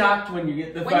be shocked when you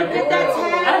get the when you get that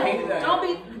tab. I hate that.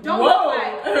 Don't look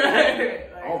like.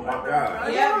 Oh my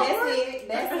God. Yeah,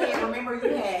 that's it. Remember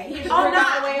you had.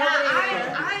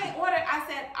 I ain't ordered. I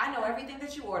said, I know everything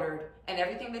that you ordered, and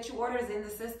everything that you ordered is in the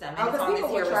system. And it's on this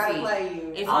here try receipt. To play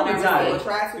you. It's all on the time. People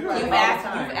try to play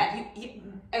you.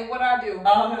 And what I do?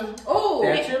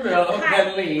 That's your bill.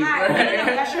 Then leave. Hi, no,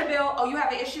 that's your bill. Oh, you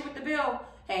have an issue with the bill?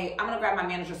 Hey, I'm gonna grab my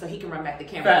manager so he can run back the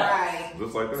camera. Right.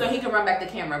 Just like that. So he can run back the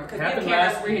camera because it happened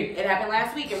last week. It happened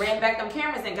last week. It ran back them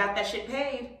cameras and got that shit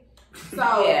paid. So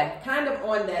kind of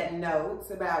on that note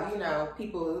about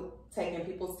people taking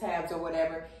people's tabs or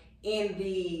whatever in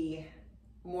the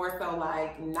more so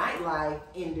like nightlife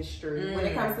industry. When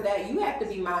it comes to that, you have to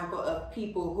be mindful of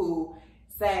people who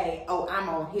say, "Oh, I'm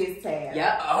on his tab."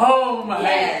 Yep. Oh my God.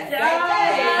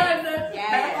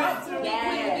 Yes.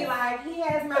 Be like, he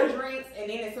has my drinks, and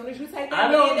then as soon as you take that,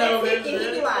 I don't know this. He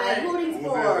be like, "Who these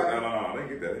for?" No, they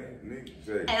get that.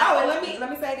 And let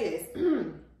me say this.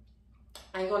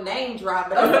 I ain't gonna name drop,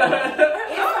 but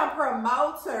it's some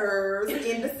promoters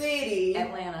in the city,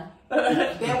 Atlanta,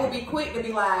 that would be quick to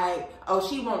be like, "Oh,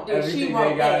 she want this, everything she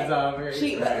want that,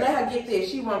 let her get this,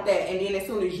 she want that," and then as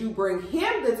soon as you bring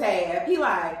him the tab, he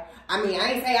like, I mean,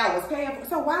 I ain't say I was paying for.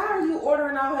 So why are you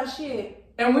ordering all her shit?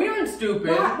 And we aren't stupid.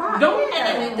 Why?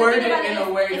 Don't word it in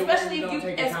a way to where you don't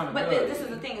take accountability. But this is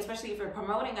the thing, especially if you're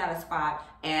promoting at a spot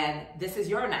and this is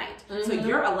your night. So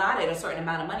you're allotted a certain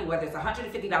amount of money, whether it's a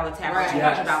 $150 tab or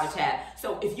 $200 tab.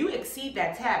 So if you exceed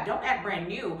that tab, don't act brand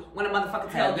new when a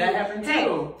motherfucker tells you,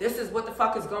 hey, this is what the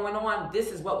fuck is going on.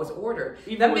 This is what was ordered.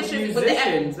 Even with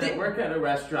musicians that work at a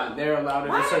restaurant, they're allowed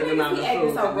a certain amount of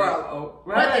food. So broke?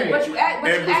 But you act.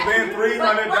 And to spend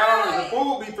 $300, the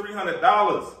food be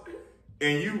 $300.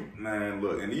 And you, man,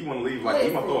 look, and you want to leave like,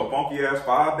 you want to throw a funky ass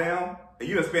 $5 down? And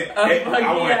you done spent, I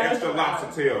want an extra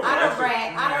lobster tail.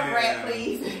 Autograph,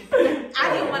 please.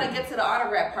 I didn't want to get to the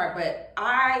autograph part, but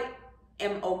I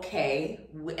am okay,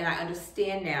 and I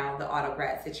understand now the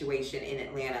autograph situation in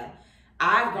Atlanta.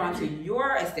 I've gone to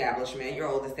your establishment, your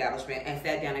old establishment, and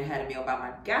sat down and had a meal by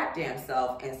my goddamn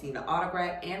self and seen the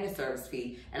autograph and the service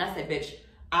fee. And I said, bitch,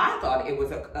 I thought it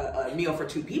was a meal for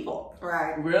 2 people.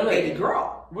 Right. Really? Baby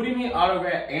girl. What do you mean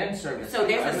autograph and service? So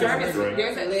there's a service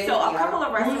fee. So a couple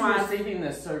of restaurants. Who's receiving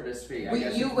the service fee?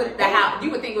 You would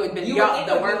think it would be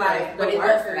the worker, but it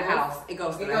goes to the house. It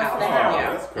goes to the house.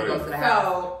 Yeah, it goes to the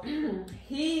house. So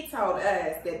he told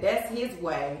us that that's his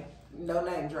way. No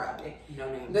name dropping.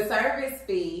 No name. The service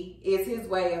fee is his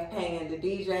way of paying the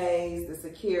DJs, the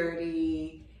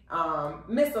security,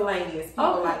 miscellaneous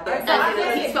people like that.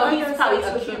 So he's probably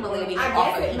accumulating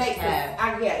off of each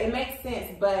tab. It makes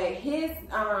sense, but his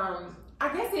I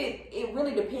guess it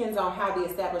really depends on how the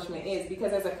establishment is,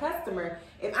 because as a customer,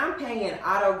 if I'm paying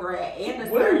auto grad and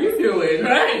the what are you doing?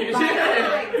 Right.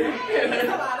 It's a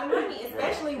lot of money,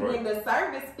 especially when the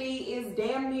service fee is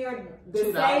damn near the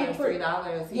same.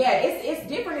 $3. Yeah, it's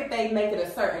different if they make it a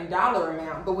certain dollar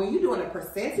amount, but when you're doing a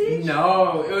percentage.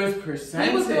 No, it was percentage.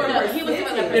 He was doing a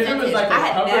percentage. If it was like a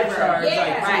cover charge,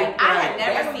 I had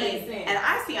never seen, and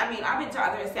I've been to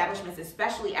other establishments,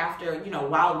 especially after,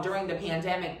 while during the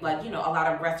pandemic, like, a lot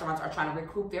of restaurants are trying to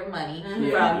recoup their money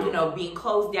from, being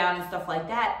closed down and stuff like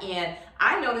that. And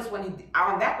I noticed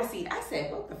on that receipt, I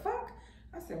said, what the fuck?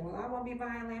 I said, well, I won't be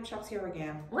buying lamb chops here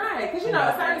again. Right, because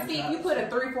a service fee, if you put a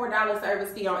 $3-4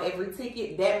 service fee on every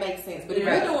ticket, that makes sense. But if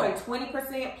you're doing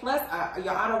 20% plus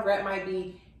your auto grad might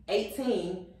be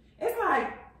 18, it's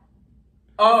like,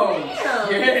 oh,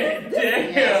 damn.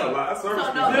 That's a lot of service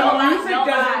fees. The music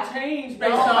doesn't change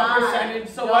based on percentage,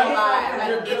 so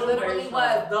why? It literally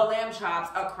was the lamb chops,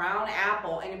 a crown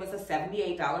apple, and it was a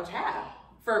 $78 tab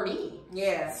for me.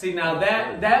 Yeah. See, now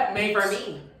that makes for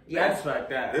me. That's like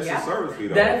that. It's a service fee,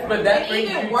 though. That brings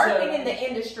even you working in the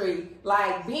industry,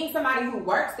 like being somebody who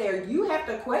works there, you have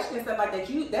to question stuff like that.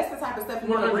 That's the type of stuff you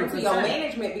want to bring to your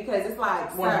management, because it's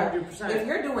like, 100%. If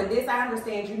you're doing this, I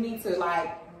understand you need to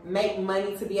make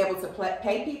money to be able to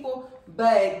pay people,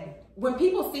 but when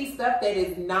people see stuff that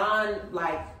is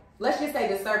let's just say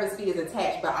the service fee is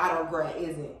attached, but auto grad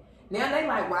isn't. Now they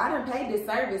like, well, I done paid this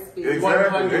service fee.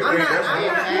 Exactly. I'm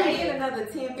not paying another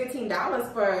 $10,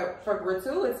 $15 for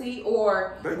gratuity,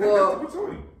 or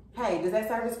hey, does that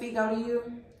service fee go to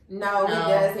you? No, it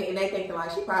doesn't. And they thinking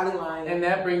like, she probably lying. And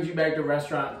that brings you back to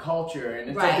restaurant culture,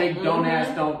 and it's a big don't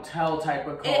ask, don't tell type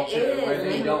of culture where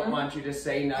they don't want you to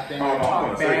say nothing or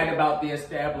talk bad about the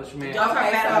establishment. Don't talk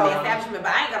bad about the establishment,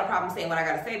 but I ain't got a problem saying what I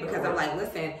gotta say, because I'm like,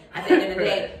 listen, at the end of the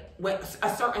day, when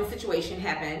a certain situation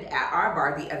happened at our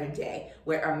bar the other day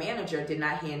where a manager did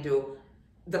not handle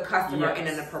the customer in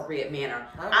an appropriate manner.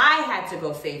 I had to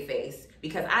go save face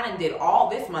because I done did all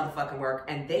this motherfucking work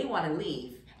and they want to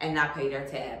leave and not pay their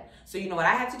tab. So you know what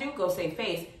I had to do? Go save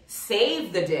face,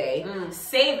 save the day,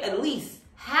 save at least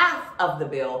half of the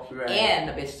bill, and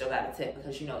the bitch still got a tip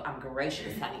because I'm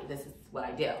gracious, honey. This is what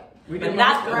I do. But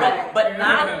not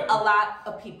a lot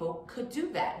of people could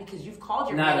do that, because you've called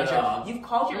your manager. You've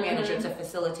called your manager to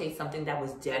facilitate something that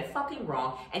was dead fucking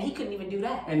wrong, and he couldn't even do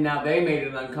that. And now they made it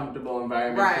an uncomfortable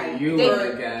environment for you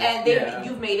again. And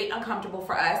you've made it uncomfortable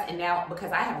for us. And now,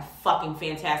 because I have a fucking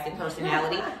fantastic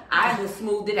personality, I just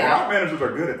smoothed it out. Our managers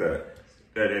are good at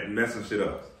that, at messing shit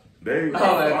up. That's why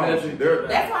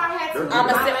I had to. I'm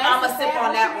a sip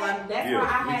on that one. That's why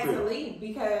I had to leave,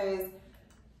 because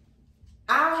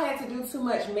I had to do too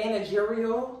much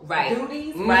managerial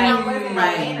duties when I wasn't a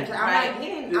manager.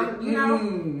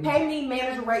 I'm pay me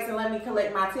manager rates and let me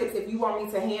collect my tips if you want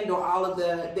me to handle all of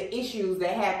the issues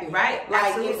that happen. Right.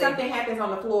 Like if something happens on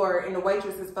the floor and the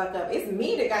waitress is fucked up, it's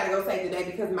me that gotta go save the day,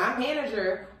 because my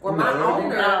manager or my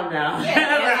owner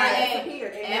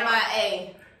disappeared.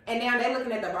 MIA. And now they're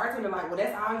looking at the bartender like, well,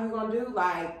 that's all you're gonna do?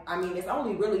 Like, I mean, it's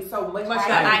only really so much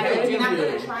I can do. And I'm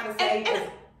really trying to say.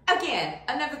 Again,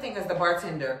 another thing as the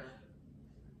bartender,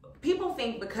 people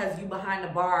think because you behind the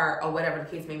bar or whatever the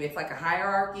case may be, it's like a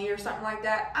hierarchy or something like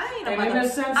that. I ain't a in a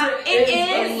sense it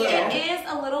is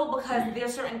a little, because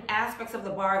there's certain aspects of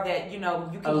the bar that you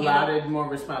can allotted more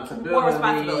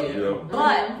responsibility.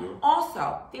 But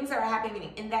also things that are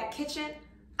happening in that kitchen.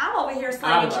 I'm over here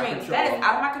slamming drinks. That is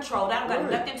out of my control. That don't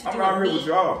got nothing to do with me. I'm out here with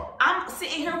y'all. I'm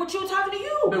sitting here with you talking to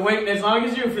you. Been waiting as long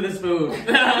as you for this food.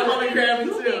 I'm only grabbing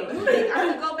two. I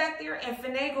can go back there and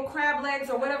finagle crab legs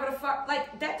or whatever the fuck.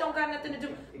 Like, that don't got nothing to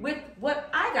do with what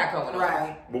I got going on.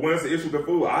 Right. But when it's an issue with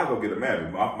food, I go get a manager.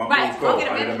 My food's go cold.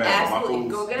 Get a manager. Absolutely.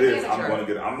 Go get a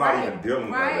manager. I'm not even dealing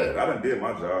with that. I done did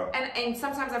my job. And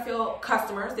sometimes I feel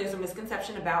customers, there's a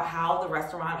misconception about how the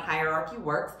restaurant hierarchy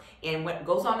works, and what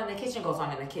goes on in the kitchen goes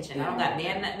on in the kitchen. I don't got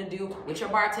nothing to do with your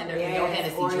bartender and your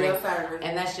Hennessy drink.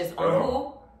 And that's just on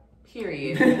who?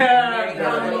 Period. There you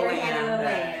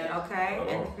go. Okay?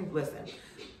 And listen.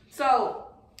 So,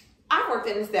 I worked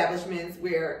in establishments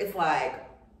where it's like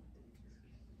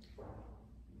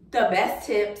the best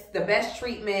tips, the best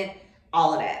treatment,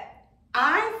 all of that.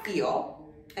 I feel,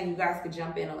 and you guys could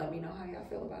jump in and let me know how y'all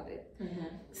feel about it.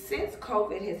 Since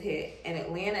COVID has hit and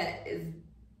Atlanta has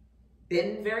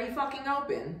been very fucking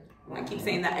open, I keep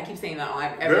saying that. on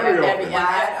every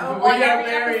episode.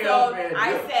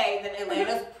 I say that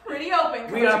Atlanta's pretty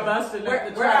open. We are busting up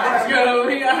the trash.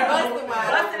 We are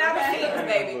busting out the seams,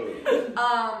 baby.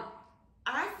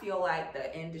 I feel like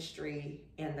the industry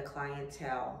and the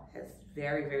clientele has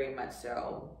very, very much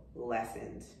so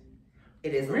lessened.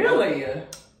 It is really.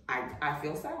 I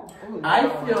feel so. Ooh, I no.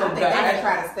 feel I think that- they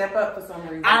try to step up for some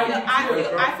reason.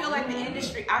 I feel like the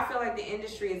industry. I feel like the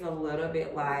industry is a little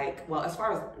bit like, well, as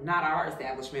far as not our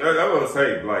establishment. I was gonna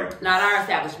say, like, Not our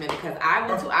establishment, because I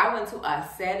went to a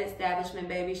said establishment,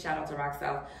 baby. Shout out to Rock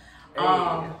South.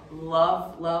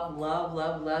 Love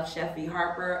Chef V.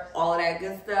 Harper, all of that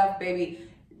good stuff, baby.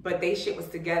 But they shit was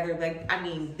together. Like, I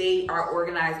mean, they are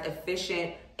organized,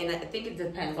 efficient, and I think it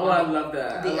depends on I love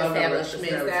that. the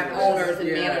establishment, owners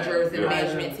and managers and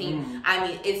management team. I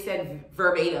mean, it said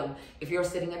verbatim, if you're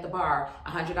sitting at the bar,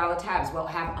 $100 tabs will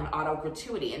have an auto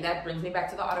gratuity. And that brings me back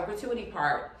to the auto gratuity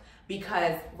part.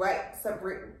 Because so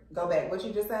go back. What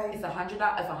you just say? it's $100. If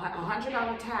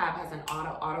 $100 tab has an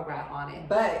autograph on it,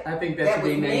 But I think that should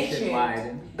be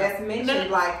nationwide. That's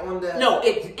mentioned like on the. no,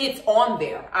 it's on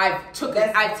there. I've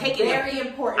taken very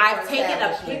important. I've taken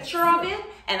a picture of it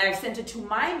and I've sent it to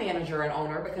my manager and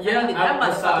owner because I needed them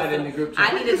I saw it motherfuckers. in the group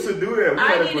chat. we used to do that. We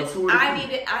had a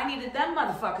gratuity. I needed them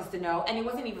motherfuckers to know, and it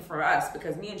wasn't even for us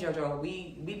because me and JoJo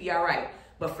we be all right.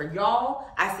 But for y'all,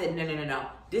 I said no.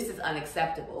 This is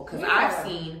unacceptable because I've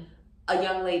seen a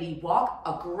young lady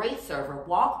a great server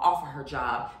walk off of her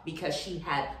job because she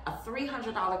had a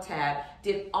 $300 tab,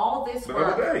 did all this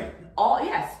work,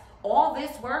 all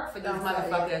this work for these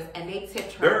motherfuckers, and they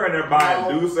tipped her. They're in there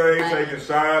buying Douce, taking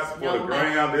shots for the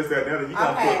gram, this, that, that. You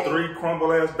gonna put $3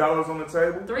 crumble ass dollars on the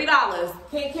table?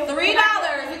 $3. Can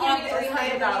 $3 on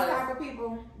 $300.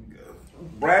 People.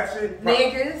 Ratchet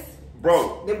Niggas.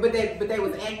 bro. But they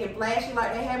was acting flashy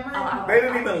like they had money. They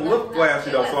didn't even look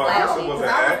flashy though, so I guess it was an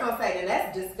I was act. gonna say that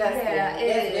that's disgusting. Yeah,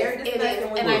 That's very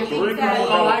disgusting. And I Three need that.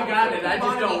 people. Oh, I got it. I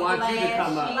just don't want you to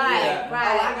come up.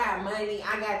 Right. Oh, I got money.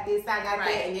 I got this. I got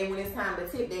that. And then when it's time to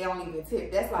tip, they don't even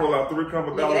tip. That's like Pull out $3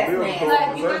 crumble dollar that's bills. nasty.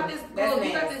 Like you got this That's girl,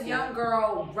 you got this nasty. young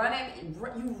girl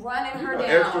running her down.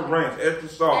 Extra ranch, extra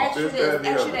sauce, Extra this, this, that, and the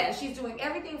extra other. that, and she's doing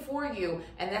everything for you,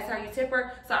 and that's how you tip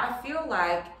her. So I feel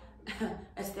like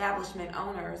establishment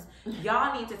owners,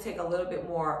 y'all need to take a little bit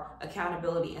more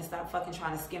accountability and stop fucking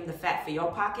trying to skim the fat for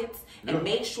your pockets and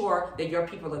make sure that your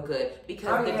people are good.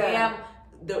 Because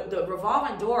the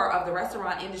revolving door of the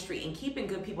restaurant industry and keeping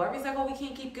good people. Everybody's like, oh, we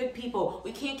can't keep good people.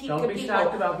 We can't keep Don't good be people.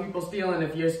 shocked about people stealing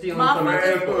if you're stealing from Man,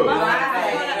 other people.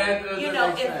 look. You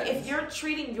know, if you're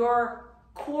treating your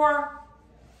core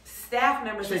staff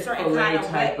members a certain kind of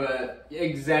type way, of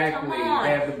exactly. come on. They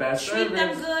have the best treat service.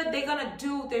 them good. They're gonna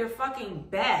do their fucking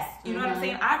best. You know what I'm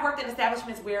saying? I've worked in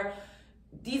establishments where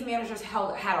these managers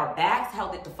had our backs,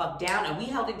 held it the fuck down, and we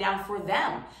held it down for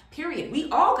them. Period. We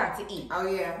all got to eat. Oh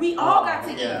yeah. We all got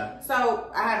to eat.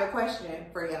 So I have a question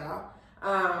for y'all.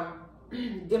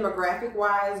 Demographic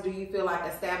wise, do you feel like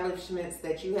establishments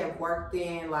that you have worked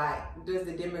in, like, does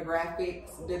the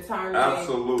demographics determine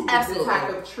Absolutely. the type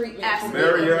of treatment?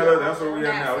 Marietta, that's where we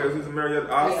are now. This is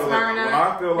Marietta. I feel like, when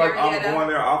I feel like I'm going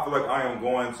there, I feel like I am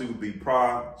going to the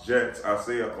projects. I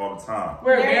say it all the time.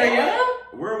 Where, Marietta?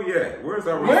 Where are we at? Where's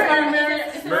our Where are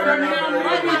Marietta?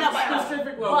 Marietta.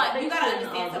 But you gotta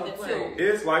understand something too.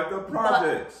 It's like the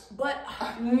projects. But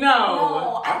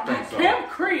no, I think so. Camp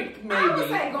Creek, maybe. I would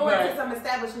say going to some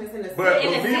establishments in the But city.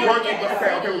 we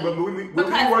working, but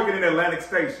we working in Atlantic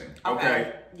Station,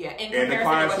 okay? Yeah, and the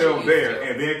clientele there,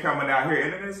 and then coming out here,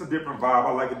 and then it's a different vibe.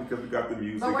 I like it because we got the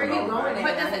music. But where and you all going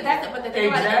that. But the thing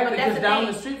Exactly, because down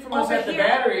the street from us at the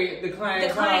Battery, the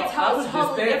clientele is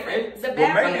totally different. The Well,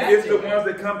 Battery, maybe it's the ones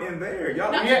that come in there.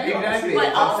 Y'all, exactly. but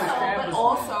Establishment.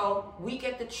 also, we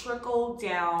get the trickle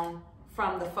down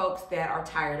from the folks that are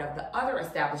tired of the other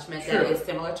establishment that is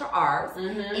similar to ours,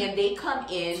 and they come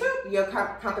in. Your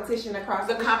competition across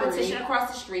the competition across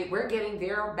the street. We're getting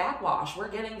their backwash. We're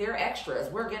getting their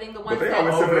extras. We're getting the ones but they that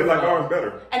always say they like ours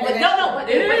better. And but they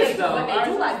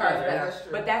do like ours better.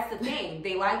 But that's the thing.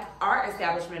 They like our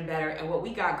establishment better and what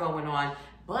we got going on.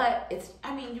 But it's,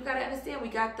 I mean, you got to understand, we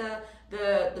got the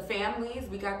families,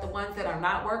 we got the ones that are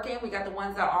not working, we got the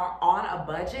ones that are on a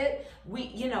budget.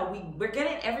 We're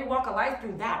getting every walk of life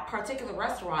through that particular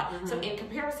restaurant. So in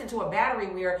comparison to a Battery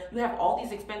where you have all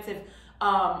these expensive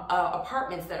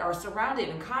apartments that are surrounded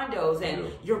in condos and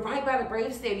you're right by the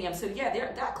Braves Stadium. So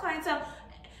that clientele.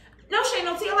 No shade,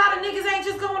 no tea. A lot of niggas ain't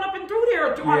just going up and through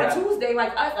there on a Tuesday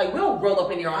like us. Like we'll roll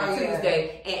up in there on a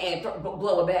Tuesday and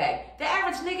blow a bag. The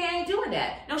average nigga ain't doing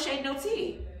that. No shade, no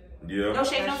tea. Yeah. No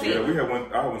shade, no tea. Yeah,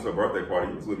 I went to a birthday party.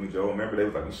 You was with me, Joe. Remember they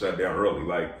was like we shut down early.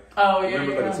 Like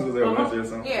remember like a Tuesday or Wednesday or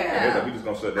something? Yeah. And they was like we just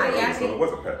gonna shut down early, so it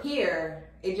wasn't packed. Here,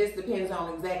 it just depends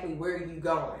on exactly where you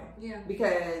going. Yeah.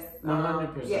 Because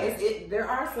 100%. there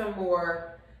are some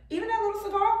more. Even that little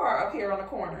cigar bar up here on the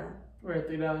corner. We're at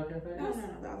 $3 cafe. No,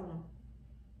 the other one.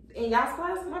 In y'all's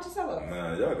class? Monticello.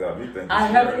 Nah, y'all got me thinking. I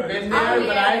haven't been there, Oh,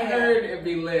 but yeah. I heard it'd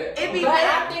be lit. It'd be But lit,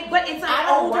 I think, but it's I an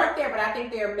don't older. work there, but I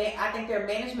think their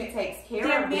management takes care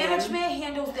Their of them. management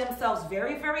handles themselves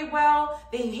very, very well.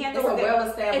 They handle It's a their-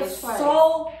 well-established It's place.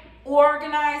 so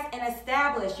organized and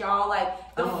established, y'all.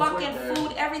 Like the I almost fucking went there.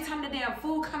 food. Every time the damn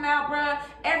food come out, bruh.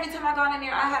 Every time I got in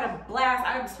there, I had a blast.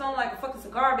 I was smelling like a fucking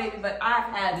cigar, baby. But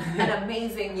I've had an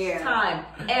amazing time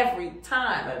every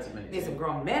time. That's amazing. There's some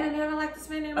grown men in there that like to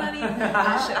spend their money. Shit,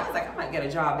 I was like, I might get a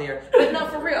job there. But no,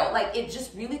 for real. Like it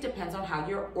just really depends on how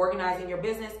you're organizing your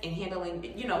business and handling.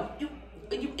 You know, you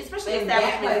especially And that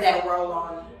establishments plays a role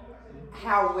on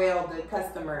how well the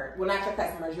customer, well, not your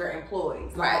customers, your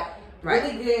employees. Right.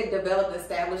 Really good developed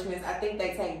establishments, I think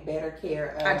they take better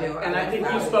care of. I do. And I think you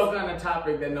employees. spoke on a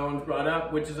topic that no one's brought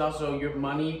up, which is also your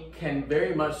money can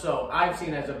very much so. I've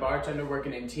seen as a bartender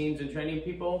working in teams and training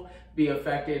people be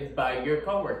affected by your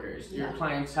coworkers, your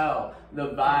clientele,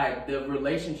 the vibe, the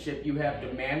relationship you have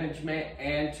to management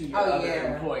and to your other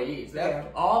employees.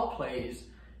 That all plays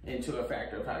into a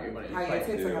factor of how your money is How your played.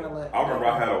 tips are gonna look. I remember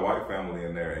I had a white family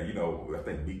in there, and you know, I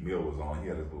think Meek Mill was on. He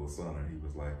had his little son, and he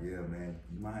was like, "Yeah, man,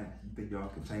 you think y'all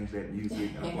can change that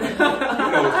music?" And I'm like, you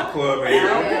know, it's a club, man.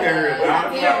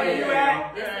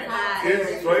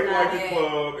 It's straight like the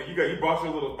club, and you brought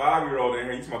your little 5-year-old in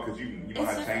here. You talking about because you know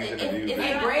how to change the music.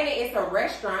 And granted, it's a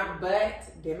restaurant, but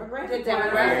demographic.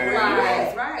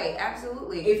 Right,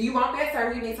 absolutely. If you want that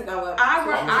service, you need to go up.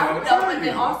 But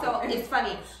then also, it's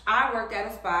funny. I worked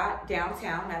at a spot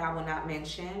downtown that I will not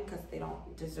mention because they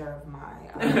don't deserve my.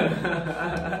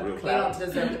 They don't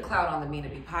deserve the clout on the Mina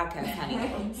B Podcast,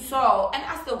 honey. So, and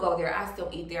I still go there. I still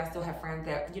eat there. I still have friends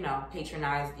that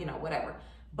patronize, whatever.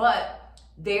 But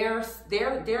their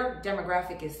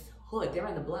demographic is hood. They're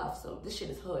in the Bluff, so this shit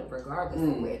is hood, regardless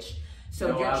of which.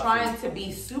 So you're trying to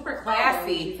be super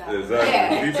classy. Exactly.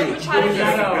 Yeah. Me So too. you're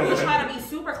trying to be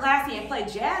super classy and play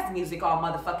jazz music all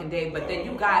motherfucking day, but then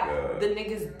you got the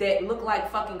niggas that look like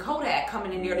fucking Kodak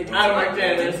coming in there to do your order.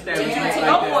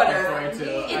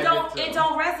 It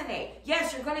don't resonate.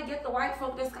 Yes, you're gonna get the white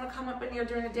folk that's gonna come up in there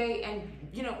during the day and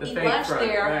eat lunch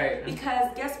there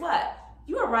because guess what?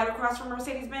 You are right across from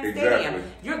Mercedes-Benz Stadium.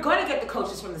 You're going to get the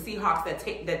coaches from the Seahawks that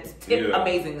tip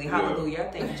amazingly. Hallelujah.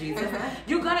 Thank you, Jesus.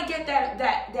 You're going to get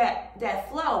that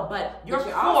flow, but your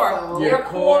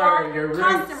core your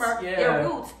customer, roots, your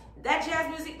roots, that jazz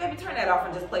music, baby, turn that off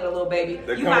and just play it a little, baby.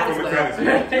 They You might as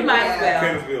well. You might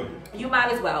as well. You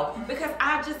might as well. Because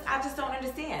I just don't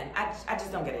understand. I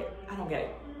just don't get it. I don't get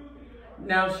it.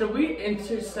 Now, should we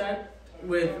intersect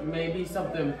with maybe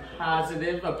something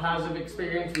positive, a positive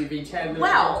experience we've each had?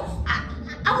 Well,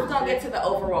 I was gonna get to the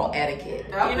overall etiquette.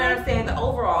 You know what I'm saying? The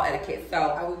overall etiquette. So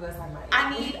I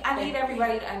need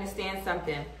everybody to understand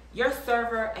something. Your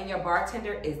server and your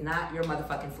bartender is not your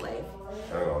motherfucking slave.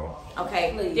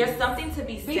 Okay? Please. There's something to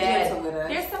be said.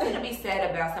 There's something to be said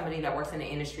about somebody that works in the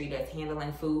industry that's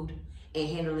handling food and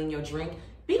handling your drink.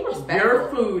 Be respectful. Your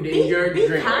food and your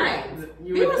drink. Be kind.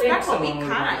 Be respectful. Be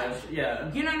kind.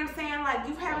 Yeah. You know what I'm saying? Like,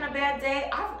 you having a bad day,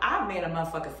 I've made a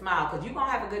motherfucker smile because you're going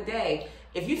to have a good day.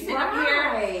 If you sit up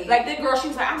here, like the girl, she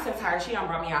was like, I'm so tired. She done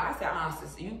brought me out. I said,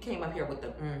 sis, you came up here with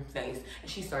the face. And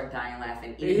she started dying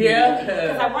laughing. Yeah.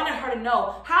 Because I wanted her to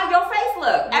know how your face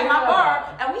looked at my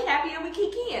bar. And we happy and we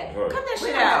kick in. Cut that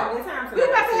shit out. We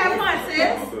about to have fun,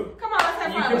 sis. Come on, let's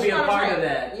have fun. You can be a part of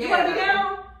that. You want to be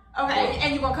down? Okay,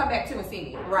 and you're gonna come back too and see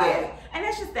me. Right. Yeah. And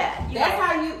that's just that.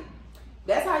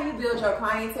 That's how you build your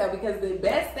clientele, because the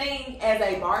best thing as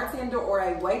a bartender or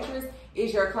a waitress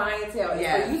is your clientele.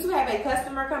 Yes. For you to have a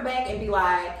customer come back and be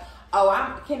like,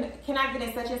 oh, can I get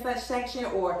in such and such section,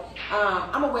 or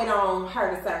I'm gonna wait on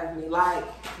her to serve me. Like,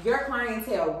 your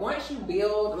clientele, once you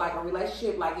build like a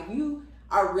relationship, like if you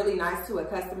are really nice to a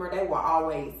customer, they will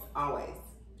always.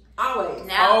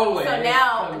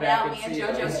 Now me and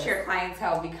JoJo's share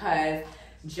clientele because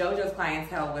JoJo's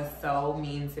clientele was so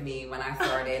mean to me when I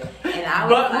started, and I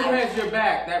was but who has your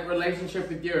back? That relationship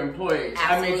with your employees.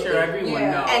 Absolutely. I make sure everyone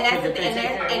knows. And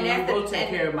that's take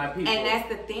care of my people. And that's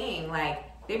the thing.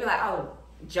 Like, they be like, "Oh,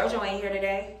 JoJo ain't here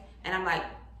today," and I'm like,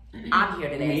 "I'm here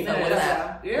today." So what's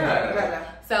up? Yeah.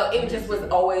 So it just was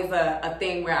always a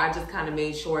thing where I just kind of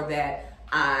made sure that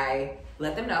I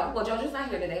let them know, well, JoJo's not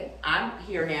here today. I'm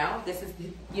here now. This is,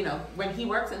 when he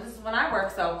works and this is when I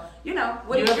work. So,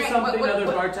 what do you have drink? something other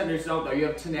bartenders don't, though. You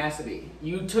have tenacity.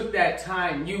 You took that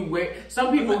time. You wait.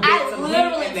 Some people get some heat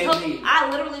and they leave.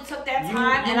 I literally took that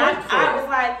time and I was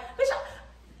like, bitch,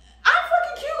 I'm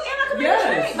fucking cute and I can make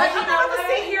a drink. Like, I'm not going to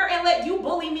sit here and what? You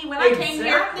bully me when I came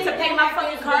here to pay my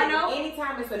fucking car note.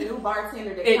 Anytime it's a new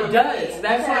bartender that It comes does. in,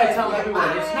 That's why I tell at everyone.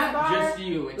 my It's not bar, just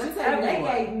you. It's let me tell you,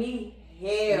 everyone. they gave me hell.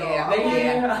 Yeah,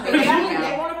 Okay?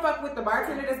 They want to fuck with the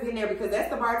bartender that's been there because that's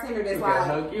the bartender that's like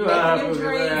making them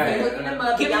drinks and hooking them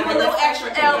up. Giving you a little extra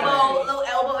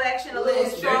elbow action, a little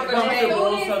stronger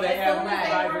drink. So they have they run up to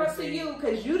vibrancy. you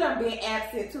because you done been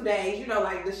absent 2 days. You know,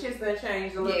 like the shit's done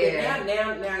changed a little bit. Now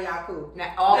y'all cool.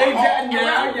 Now We're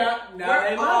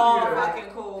all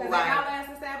fucking cool. Because at my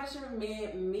last establishment,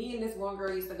 me and this one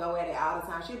girl used to go at it all the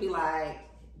time. She'd be like,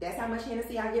 "That's how much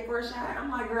Hennessy I get for a shot?" I'm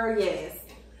like, "Girl, yes."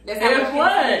 That's how And much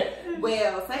what? Hennessy.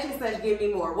 Well, such and such give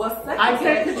me more. Well, such I and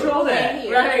can't such control that.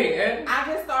 here. Right. I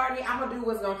just started. I'm gonna do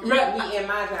what's gonna keep Right. me in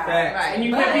my job. Right. And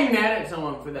you can't be mad at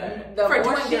someone for that. The For more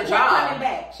doing she their kept job. coming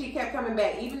back. She kept coming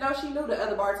back, even though she knew the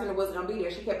other bartender wasn't gonna be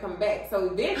there. She kept coming back. So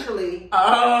eventually, she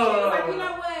was like, "You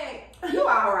know what? You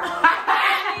all right."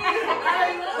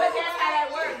 But that's how that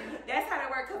works. That's how that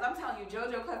works. Because I'm telling you,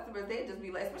 JoJo customers, they just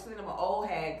be like, especially them old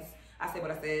hags. I said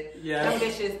what I said. Yeah. Them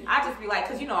bitches, I just be like,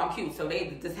 because you know I'm cute, so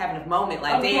they just having a moment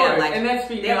like, Of damn, course. like, And that's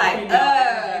they're like,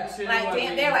 female, like,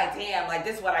 damn, they're like, damn, like,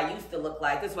 this is what I used to look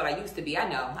like. This is what I used to be. I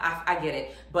know, I get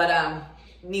it, but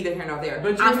neither here nor there.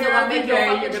 But I'm you're still gonna make your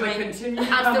you're fucking gonna drink. continue. I'm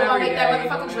still gonna make that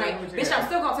motherfucking day, drink, bitch. I'm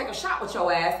still gonna take a shot with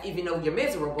your ass, even though you're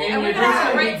miserable, And we're your gonna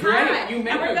have a drink's great gonna be great. time. You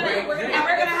make and we're a gonna great drink. and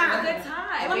we're gonna have a good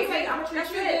time. Let me tell you, I'm gonna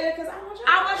treat you good because I want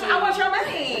your I want your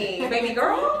money, baby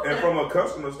girl. And from a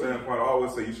customer standpoint, I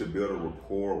always say you should build a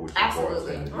rapport with your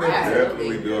Absolutely. bartender. Right.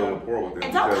 Definitely build a rapport with them.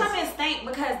 And don't because- come and stink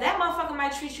because that motherfucker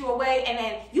might treat you away and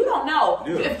then you don't know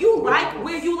Yeah. if you like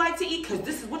where you like to eat because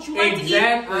this is what you like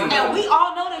Exactly. to eat. And we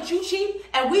all know that you cheap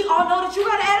and we all know that you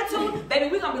got an attitude. Baby,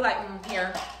 we gonna be like,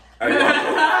 here. Hey, You need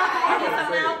I gotta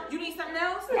something say, else? You need something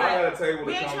else? I got a table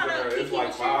We that ain't comes in tryna there. It's kiki like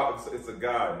with you. five. It's a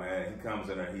guy, man. He comes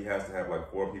in there. He has to have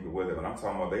like 4 people with him. And I'm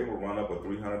talking about they will run up a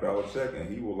 $300 check, and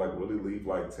he will like really leave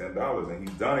like $10. And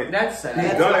he's done it. That's sad. He's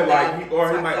That's done like it that. like he or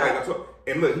he That's might like like.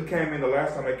 And look, he came in the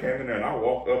last time they came in there, and I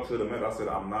walked up to the man. I said,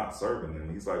 "I'm not serving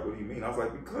him." He's like, "What do you mean?" I was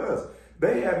like, "Because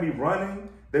they had me running.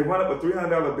 They run up a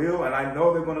 $300 bill, and I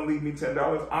know they're going to leave me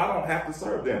 $10. I don't have to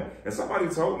serve them." And somebody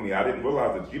told me, I didn't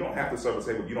realize that you don't have to serve a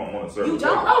table you don't want to serve. You a don't.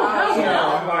 table. Oh, hell So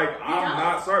no. I'm like, I'm don't.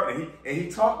 not serving. And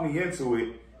he talked me into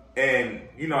it. And,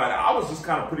 you know, and I was just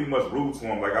kind of pretty much rude to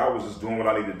him. Like, I was just doing what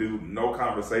I need to do. No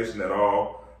conversation at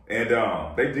all. And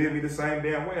they did me the same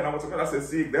damn way. And I went to them, I said,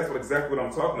 "See, that's exactly what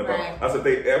I'm talking about." Right. I said,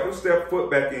 "They ever step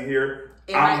foot back in here,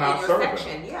 In I'm my- not in your serving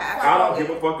section. them. Yeah, I don't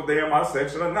absolutely. give a fuck if they're in my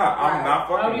section or not. I'm not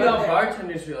How fucking do with y'all them."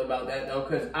 bartenders feel about that though?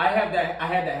 Because I had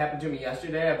that happen to me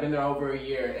yesterday. I've been there over a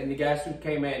year, and the guys who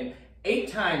came in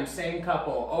 8 times, same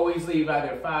couple, always leave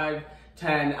either 5,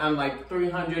 10. I'm like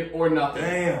 300 or nothing.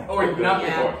 Damn. Or Okay. nothing.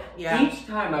 Yeah, yeah. Each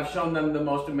time I've shown them the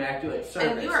most immaculate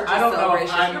service. And you are just I don't so know gracious.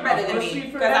 if I'm You're better than a me. pussy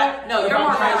for 'Cause that. no, but you're I'm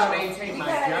more trying to gracious. maintain my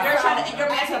Because job. You're trying to- you're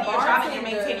as a maintaining your job and you're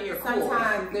maintaining your cool.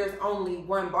 Sometimes there's only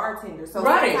one bartender, so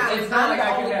Right. sometimes It's not I'm like the I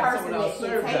can only have person someone else that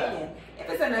serve can that. take them. If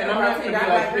it's another And I'm not bartender, gonna I'm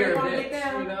be like, like, "You're here, gonna get bitch,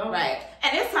 them." you know? Right.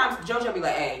 And there's times JoJo be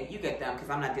like, "Hey, you get them because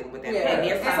I'm not dealing with them." Yeah. And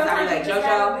there's And times I be sometimes like, you just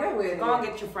gotta deal "JoJo, with go it." and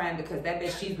get your friend because that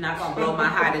bitch, she's not gonna blow my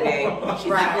high today.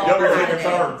 She's Right. not Y'all blowing be my high taking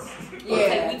today." turns.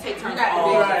 Yeah. We take turns You got to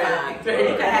all do the it. time. Right. You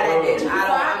can have that bitch. I'm not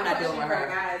question dealing with for her.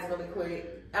 guys really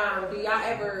quick. Do y'all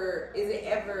ever? Is it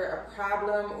ever a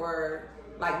problem or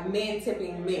like men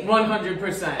tipping men?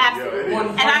 100%. Absolutely. Yeah,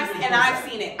 it is. And I've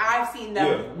seen it. I've seen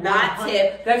them not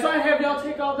tip. That's why I have y'all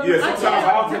take all the. Yeah, sometimes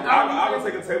I I'll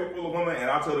take a table full of women and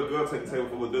I'll tell the girl take a table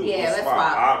full of dudes. Yeah, Let's let's swap.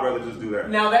 swap. I'd rather just do that.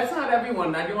 Now that's not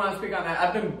everyone. I do want to speak on that.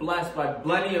 I've been blessed by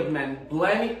plenty of men,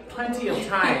 plenty of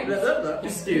times.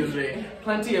 Excuse me,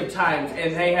 plenty of times,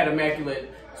 and they had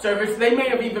immaculate service. They may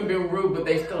have even been rude, but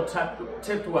they still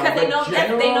tipped well. Because they know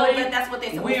generally, that that's what they're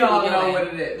supposed we to be all doing. know what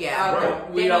it is. Yeah,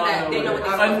 Right. We They know all that. They know what it they're is.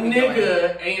 A supposed to be doing.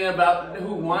 nigga ain't about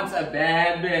who wants a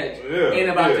bad bitch. Yeah, Ain't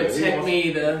about yeah, to he tip wants-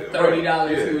 me the $30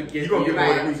 Yeah. he would get You gonna you. get Right.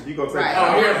 more than me, you gonna take Right. it. Oh,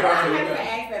 I here's have what to you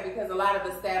ask that because a lot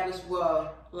of established,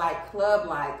 like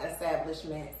club-like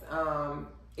establishments,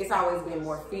 it's always been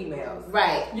more females.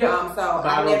 Right. Yeah. So I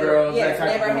Bottle never, girls, that type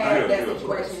never of thing. had Yeah, that yeah, of situation.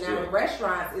 course, Now yeah. in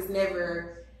restaurants, it's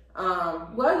never.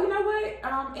 Well, you know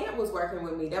what? Ant was working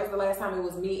with me. That was the last time it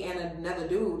was me and another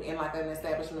dude in like an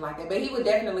establishment like that. But he would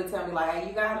definitely tell me like, "Hey,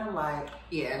 you got him?" Like,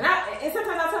 Yeah. and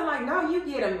sometimes I tell him like, "No, you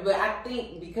get him." But I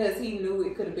think because he knew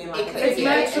it could have been like It's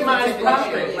Maximize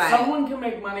profit. Right. Someone can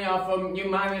make money off of them. You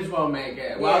might as well make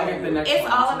it. Well, I'll Yeah. get the next It's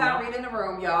one. all you about know? reading the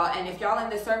room, y'all. And if y'all in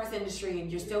the service industry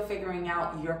and you're still figuring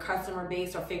out your customer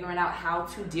base or figuring out how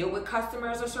to deal with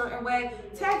customers a certain way,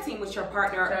 tag team with your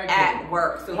partner Tag at team.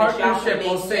 work so that y'all can Partnership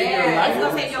will make save save your It's life.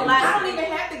 gonna save your life. I don't even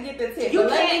have to get the tip. You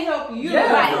But let me can't- help you.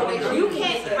 Yeah. Right. so that You can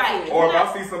can't- get the right. tip. Or if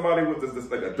I see somebody with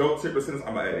this like a dope tip percentage,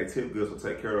 I'm like, hey, they tip good, so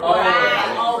take care of it. Oh,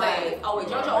 Right, yeah. always.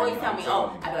 Jojo always tell me,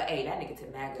 I be like, hey, that nigga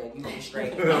tip mad good. You be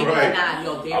straight. He be like, nah,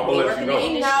 yo, damn, I'ma we let work you in know. the We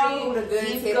industry. know who the good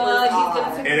He's tippers good. He's are.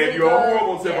 gonna tip And you if you're a good.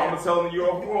 horrible tip, Yeah. I'm telling you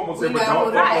a horrible tip, We but know don't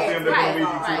who fuck that with is. them. They're gonna leave you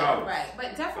 $2. Right.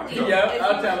 But definitely. Yep,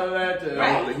 I'll tell him that too.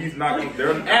 Right. He's not gonna.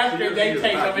 They're After they take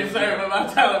them and serve them, I'll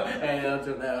tell them, hey, I'll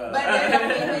tell them. But that don't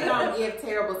mean we don't give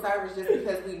terrible service just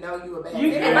because we know you a bad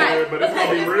You tipper. can. Right. but it's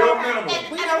gonna be real minimal.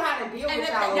 We know how to deal And with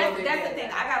y'all a little bit that's the better. thing.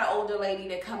 I got an older lady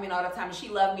that come in all the time, and she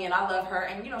love me, and I love her,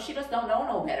 and she just don't know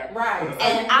no better. Right.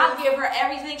 And I'll give her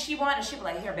everything she wants, and she'll be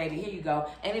like, "Here, baby, here you go."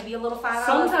 And it'd be a little $5.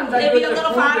 Sometimes I it'd be get a to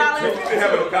little prove it $5. to You should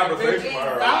have a conversation with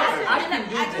her. I can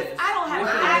do this. I don't have. This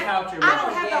is how to I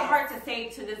don't have the Yeah. heart to say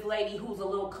to this lady who's a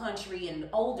little country and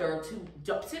older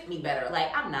to tip me better.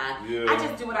 Like I'm not. Yeah. I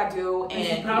just do what I do, and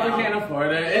She probably can't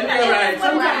afford it. It's Yeah, alright. it's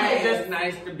Sometimes right. it's just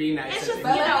nice to be nice. It's to just,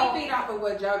 But people. let me feed off of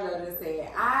what JoJo just said.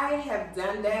 I have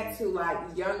done that to like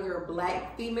younger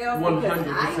black females because 100%.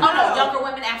 I Oh no, know, younger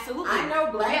women absolutely. I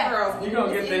know black Yeah. girls You in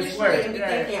gonna this get this industry work, and be right.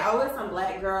 thinking, oh, it's some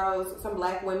black girls, some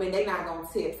black women, they not gonna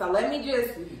tip. So let me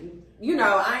just,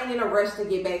 I ain't in a rush to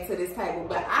get back to this table,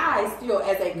 but I still,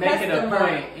 as a Make it a customer,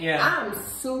 point, yeah. I'm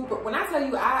super. When I tell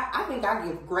you, I think I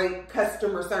give great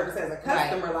customer service as a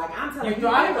customer. Like I'm telling You you,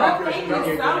 thrive off it. thank You're you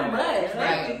good so at it. much. Right.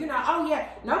 Thank you. Oh yeah,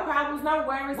 no problems, no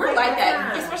worries. We're Take like your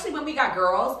that, time. especially when we got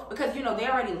girls, because they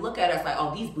already look at us like,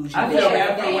 oh, these bougie I feel bitches.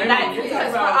 bad for women. Like, You're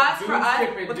because talking for about us,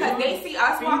 dudes tipping because dudes, they see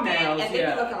us walk in females, and they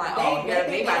be looking like, oh, They yeah, think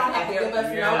they they about don't to have to give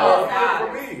us Yeah. no Oh, worries. God.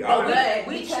 For me, Oh, I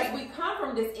good. Because we come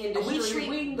from this industry, We treat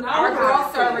we know our how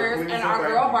girl to servers Please and and our thank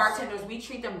girl yous. bartenders, we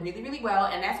treat them really, really well,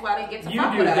 and that's why they get to You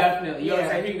fuck do with us. definitely. You always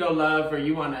Yeah. say he can go love or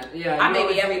you wanna. Yeah. I you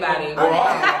maybe always- everybody. Oh,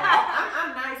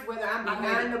 I'm nice whether I'm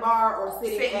behind the bar or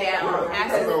sitting down. at the bar.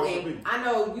 Absolutely. Because I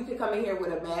know you can come in here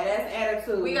with a badass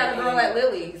attitude. We got a girl at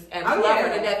Lily's, and we Oh, love yeah.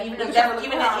 her to death. Even We if try to we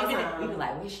look for her all the be time.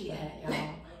 like, where's she at, y'all?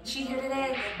 She here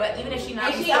today? But even if she not,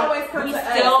 And we she still, always comes we to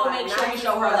us, still like, make sure we nice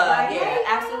show her and love. like, Yeah, hey,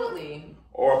 absolutely.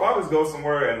 Or if I just go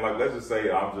somewhere and like let's just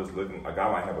say I'm just looking like I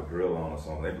might have a grill on or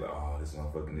something, they be like, oh, this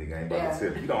motherfucking nigga ain't about to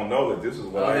tip. You don't know that this is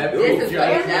what Oh, I that do. This is what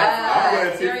Yeah. it I'm gonna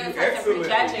does. tip you Stereotypes and excellently,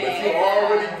 prejudging. but you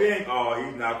already think, oh,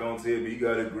 he's not gonna tip me. You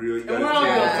got a grill, you got And we're a all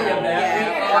tip. guilty of that.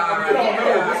 You don't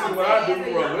know. This is what I do As a for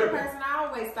a younger living. person, I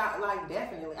always thought, like,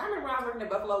 definitely. I remember when I was working at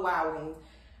Buffalo Wild Wings.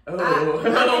 Oh, I had a group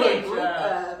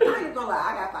child. of, I ain't gonna lie,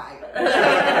 I got fired.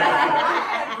 I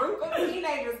had a group of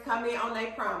teenagers come in on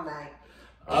their prom night.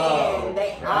 And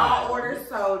they all ordered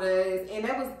sodas, and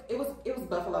it was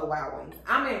Buffalo Wild Wings.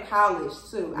 I'm in college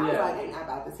too. I was Yeah. like, they not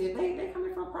about to sit. They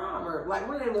coming from prom or like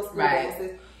one of their little school Right.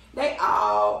 dances. They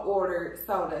all ordered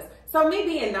sodas. So me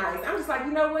being nice, I'm just like,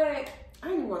 you know what? I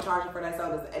ain't even gonna charge you for that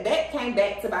sodas. And that came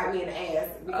back to bite me in the ass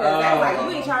because that's like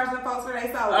you ain't charging the folks for their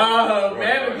sodas. Oh,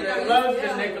 man, You know, it you loves the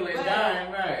still- nickel and but-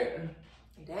 dime, right?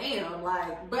 Damn,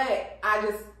 like, but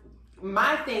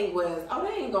my thing was, oh,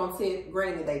 they ain't gonna tip.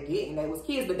 Granted, they didn't. They was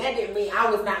kids, but that didn't mean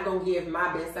I was not gonna give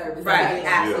my best service. Right, Again.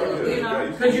 absolutely. You know?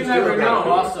 Because you never know.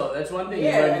 Also, that's one thing you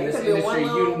Yeah, learn in it this could be industry.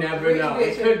 one You little never rich know. bitch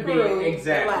It could in be Peru.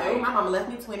 exactly. Like, oh, my mama left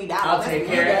me $20. I'll take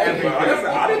care of everything. Like I said,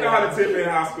 I didn't know how to tip in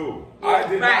high school. I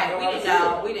did not Right, know we how to didn't tip.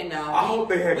 know. We didn't know. I hope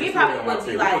they had We to probably tip would in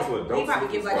be my like, tip. We went to we adult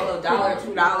probably give like a little school.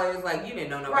 $1, $2. Like you didn't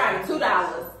know no Right, better. $2.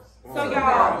 So I'm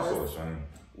y'all, so ashamed.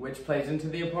 Which plays into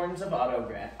the importance of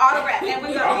autograph. Autograph, and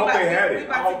we I hope they had it.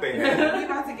 I hope they had it. We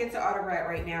about to get to autograph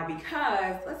right now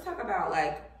because let's talk about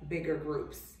like bigger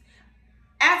groups.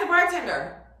 As a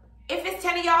bartender, if it's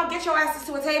 10 of y'all, get your asses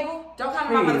to a table. Don't come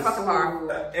to my Please. motherfucking bar.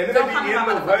 And then Don't they come be to in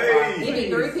my the motherfucking bar. you way. need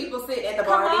 3 people sitting at the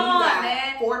Come bar, then you on, got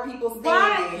man. 4 people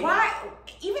Why? standing. Why?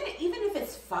 Even if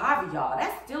it's 5 of y'all,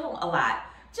 that's still a lot.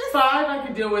 Just 5 I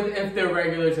could deal with if they're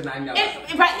regulars and I know.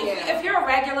 if you're a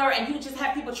regular and you just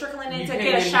have people trickling in You to came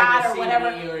get a in shot to or see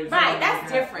whatever, me or something right? like That's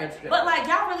that. different. That's But like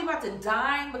y'all really about to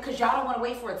dine because y'all don't want to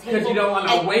wait for a table. Because you don't want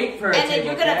to and- wait for a and table. then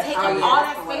you're gonna That's take how up you- all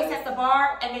that's that the space way. at the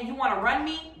bar, and then you want to run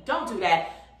me. Don't do that.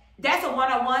 That's a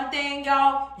one-on-one thing,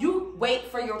 y'all. You wait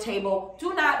for your table.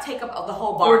 Do not take up the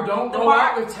whole bar. Or don't the go bar,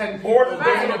 out with 10 people. Or just go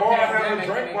Right. to the bar and have a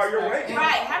drink while you're waiting.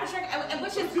 Right, have a drink, and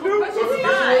which is You do. which So is if you get you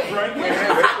a fine. drink and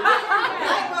have it.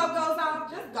 Light bulb goes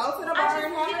off, just go to the bar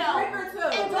and have a drink or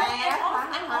two.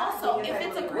 And also, if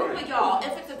it's a group of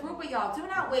y'all, do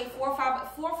not wait 4 or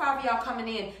 5 of y'all coming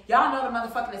in. Y'all know the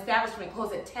motherfucking establishment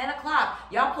closes at 10 o'clock.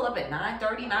 Y'all pull up at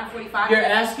 9:30, 9:45. You're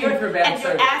asking for bad and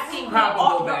you're service. asking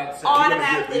Probable you're bad service.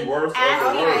 automatically You're gonna get the worst of the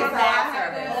asking worst. for bad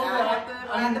service.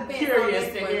 I'm curious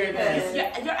to hear this.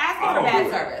 You're asking for don't bad do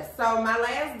it. service? So my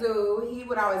last dude, he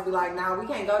would always be like, "Nah, we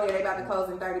can't go there. They about to close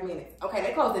in 30 minutes." Okay,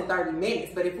 they close in 30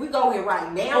 minutes, but if we go in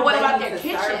right now, But what they about need their to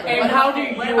kitchen? serve us. And how do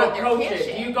What you about their approach it?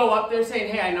 kitchen? Do you go up there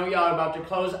saying, "Hey, I know y'all are about to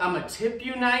close. I'm gonna tip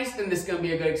you nice, and this is gonna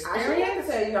be a good I should have experience"?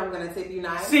 to tell you I'm gonna tip you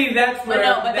nice. See, that's where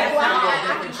no, but that's Well, not I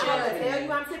what can you should should. tell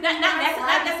you I'm tipping Not, you not, nice.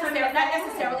 not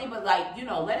necessarily, but like, you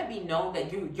know, let it be known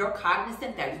that you're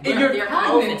cognizant that You're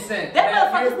cognizant.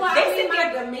 That motherfuckers, Well, they I mean, sit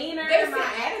my there. demeanor, they and my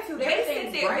sit- attitude, they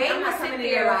everything's sit there- great. they I'm will not coming sit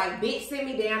in there there- like, bitch, sit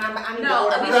me down. I need No, to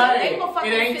order Alicia, my they food. will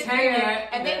fucking It ain't sit there that.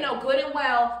 and they know good and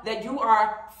well that you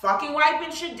are fucking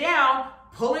wiping shit down,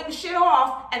 pulling shit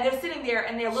off, and they're sitting there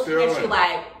and they're looking at you Chilling.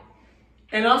 like,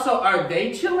 And also, are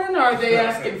they chilling or are they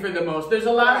asking for the most? There's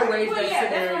a lot of ways Well, that yeah,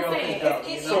 that's scenario what I'm can saying. go.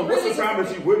 It's- So what's the time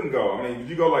that you wouldn't go? I mean, did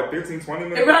you go like 15, 20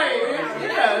 minutes? Right, Now,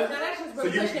 yeah. that's just So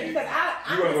really you- pushing it because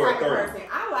I'm you the wanna go at type of 30. person.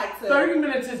 I like to 30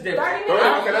 minutes is different. 30 30,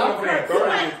 minutes. okay, that's what I'm saying.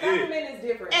 30 is 30 it. minutes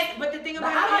different. but the thing But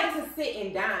about I it like is, to sit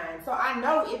and dine. So I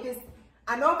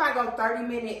know if I go 30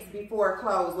 minutes before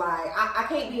close, like I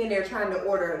can't be in there trying to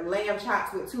order lamb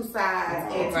chops with 2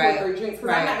 sides and 2 Right. or 3 drinks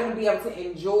because I'm Right. not going to be able to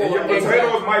enjoy. And your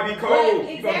potatoes might be cold.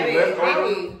 But You gonna exactly. be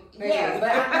leftovers. Yeah,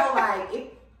 but I know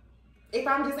like if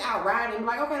I'm just out riding,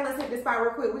 like, okay, let's hit this spot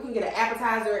real quick. We can get an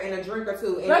appetizer and a drink or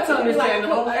 2. And That's it can be, like,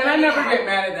 understandable. quick, And I never yeah. get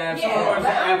mad at that. If someone Yeah, orders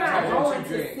but an I'm not appetizer going and to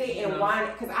 2 drinks. sit you and know? whine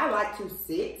because I like to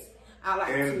sit. I like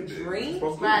And to it's drink,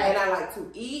 supposed to be. and I like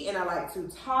to eat, and I like to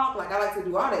talk. Like I like to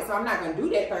do all that. So I'm not going to do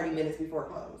that 30 minutes before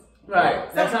close.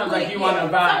 Right. That Some sounds like quick, you want to yeah,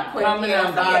 vibe. some quick, Coming yeah,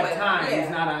 on some vibe quick, times, yeah.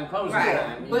 not on closing Right.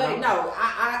 time. you But know? no,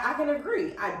 I can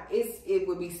agree. It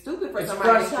would be stupid for It's somebody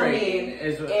to come frustrating, in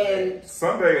is what- and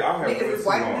Sunday, I have niggas is this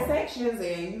wiping the on. sections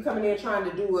and you coming in trying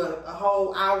to do a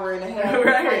whole hour and a half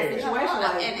Right. type situation.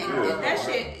 Like, and that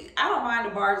shit, I don't mind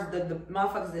the bars, the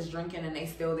motherfuckers that's drinking and they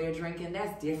still there drinking.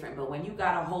 That's different. But when you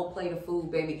got a whole plate of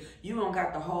food, baby, you don't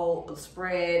got the whole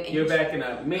spread. And You're you, backing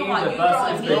up. Me, Come on, the you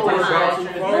buses, throwing the me behind. dishwashers,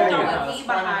 You throwing me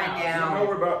behind You down. know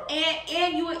what about?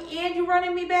 And you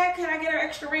running me back? Can I get an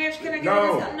extra ranch? Can I get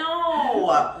No. this? No.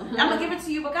 I'm gonna give it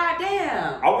to you, but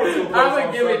goddamn. I went to a place I would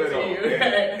on give it Sunday, to though, you.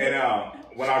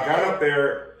 and when I got up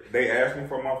there, they asked me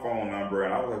for my phone number,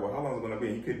 and I was like, "Well, how long is it gonna be?"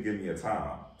 And he couldn't give me a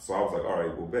time, so I was like, "All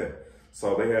right, we'll bet."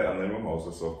 So they had unlimited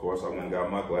mimosa, so of course I went and got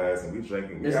my glass, and we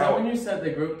drinking. Is that when you sent the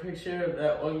group picture of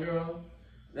that one girl?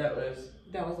 That was.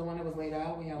 That was the one that was laid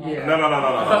out. We had Yeah. No.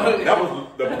 That was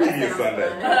the previous Sunday.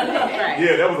 Right.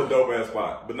 Yeah, that was a dope ass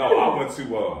spot. But no, I went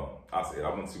to I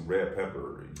went to Red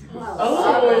Pepper.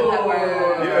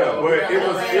 Oh. Yeah, but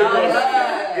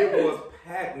Yeah. it was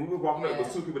packed. When we were walking up, there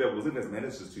was 2 people that was in this. Man,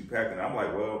 it's just too packed. And I'm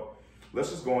like, well, let's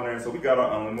just go in there. And so we got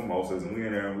our unlimited mimosas, and we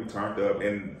in there and we turned up.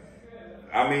 And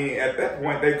I mean, at that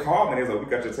point, they called me. They was like,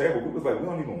 "We got your table." We was like, "We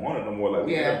don't even want it no more." Like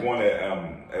we ended up going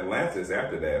to Atlantis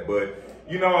after that. But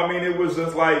you know, I mean, it was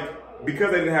just like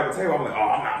because they didn't have a table. I'm like, "Oh,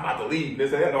 I'm about to leave."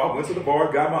 This, that. No, I went to the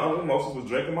bar, got my unlimited mimosas, was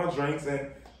drinking my drinks,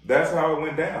 and that's how it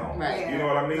went down. Right. You know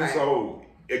what I mean? Right. So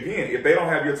again, if they don't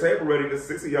have your table ready, the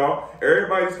 6 of y'all,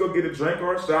 everybody just go get a drink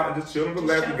or a shot and just chill and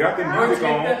relax. You got the Or music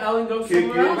take on. the L and go kick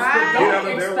somewhere it, else. Right. But get out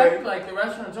don't of their expect way. like the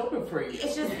restaurant's open for you.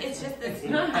 It's just this, I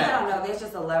don't know. There's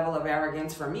just a level of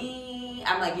arrogance for me.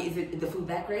 I'm like, is it the food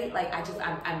that great? Like,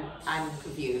 I'm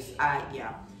confused.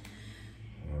 Yeah.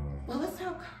 Well, let's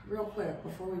talk real quick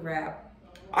before we wrap.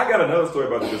 I got another story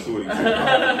about the gratuity too.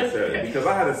 I just said it, because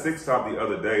I had a 6 top the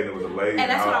other day, and there was a lady.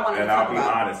 And that's what I wanted to and talk I'll be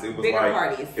about. honest, it was Bigger like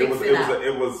parties, it was fixing up.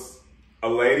 it was a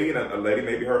lady and a lady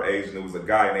maybe her age, and there was a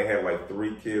guy, and they had like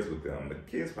 3 kids with them. The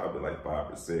kids probably like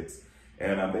 5 or 6,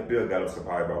 and their bill got up to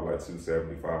probably about like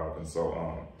 $275, and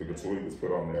so the gratuity was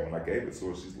put on there. When I gave it to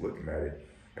her, she's looking at it.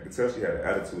 I could tell she had an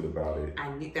attitude about it. I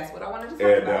knew that's what I wanted to talk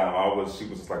And about. she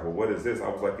was just like, "Well, what is this?" I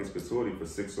was like, "It's gratuity for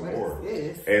 6 or What more."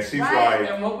 is this? And she's Right. like,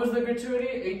 And what was the gratuity?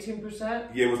 18%?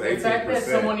 "Yeah, it was 18%." The fact that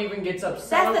someone even gets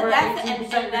upset That's over and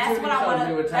 18% that's what I want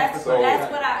to. That's So- what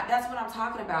I'm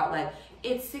talking about. Like,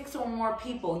 it's 6 or more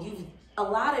people. You've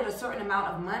allotted a certain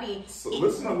amount of money. So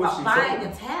listen to what she buying said.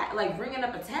 a tab, like bringing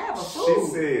up a tab of food. She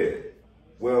said,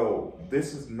 "Well,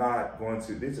 this is not going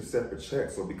to. These are separate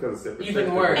checks. So because it's separate Even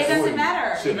checks, worse. the It doesn't gratuity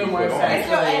matter. should be Even put worse, on." It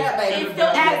still add up, baby. It still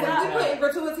adds Because up. if we put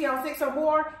gratuity on 6 or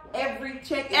more, every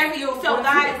check is So what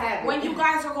guys, you have it. when you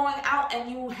guys are going out and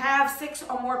you have 6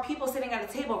 or more people sitting at a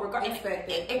table,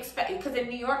 expect because in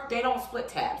New York they don't split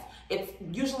tabs. It's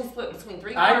usually split between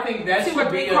 3 I cards. think that 2 should or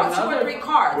 3 be cards. 2 or another- 3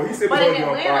 cards. Well, he said but we're in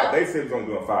going to do Atlanta, 5. They said we're going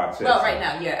to do 5 checks. well, right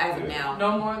now, yeah, as of Yeah. now.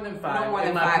 No more than 5. No more than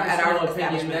in my 5 at our personal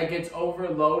opinion, establishment. that gets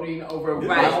overloading, Right. overwhelming,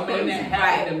 Right. and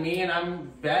happening to me, and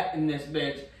I'm vetting this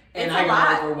bitch. and It's I a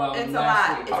got lot. overwhelmed It's a last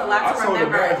lot. week. It's a lot I to told the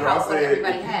remember and manager, I help what said,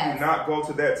 everybody if has. you do not go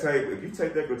to that table, if you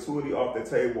take that gratuity off the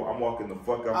table, I'm walking the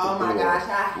fuck out Oh the door. my gosh,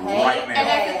 I hate right now. And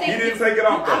that's the thing. He didn't take it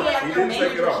off I though. feel like He your didn't take it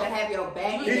manager off. should have your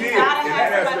back. He You did. gotta In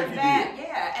have that somebody aspect, he back. did.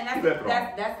 Yeah, and He left it on.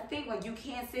 that's the thing. Like, you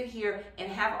can't sit here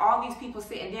and have all these people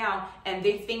sitting down and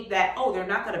they think that, oh, they're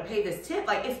not gonna pay this tip.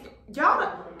 Like, if y'all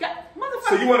motherfucker.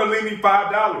 So you want to leave me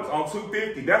 $5 on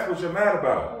 $250? That's what you're mad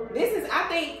about. This is, I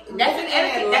think, That's an living in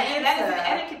etiquette. That is an Atlanta-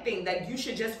 etiquette thing that you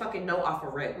should just fucking know off a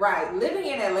rip. Right. Living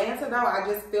in Atlanta, though, I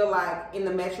just feel like in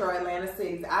the metro Atlanta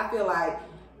cities, I feel like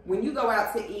when you go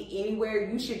out to eat anywhere,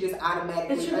 you should just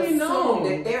automatically It should be assume known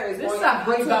that there is this going is a high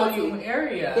gratuity. volume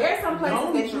area. There are some places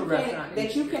known that for you restaurant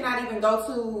industry. cannot even go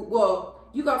to. Well,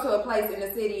 you go to a place in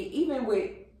the city, even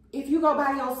with if you go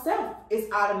by yourself,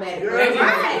 it's automatic. Yeah. Right,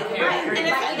 Yeah. right. And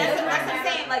Like, that's what I'm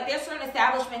saying. Like, there's certain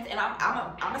establishments, and I'm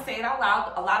gonna say it out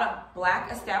loud. A lot of black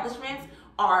establishments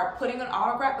are putting an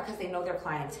autograph because they know their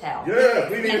clientele. Yeah,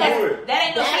 we need to do it. That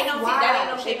ain't no shade, no tea. That ain't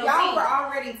no If shade, no y'all were tea.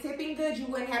 already tipping good, you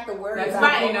wouldn't have to worry That's about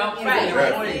right, out for right, the right.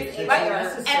 employees. It's Right.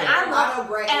 necessary. And I love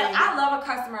Autograph. a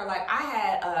customer. Like, I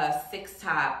had a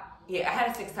 6-top. Yeah, I had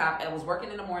a 6-top. I was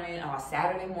working in the morning on a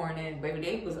Saturday morning. Baby,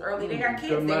 they was early. They got kids.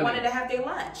 Good They money. wanted to have their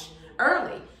lunch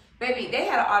early. Baby, they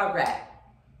had an autograph.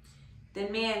 The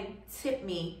man tipped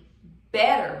me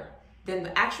better than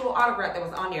the actual autograph that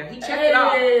was on there. He checked it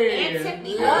off and tipped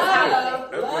me. Yeah.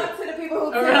 Love to the people who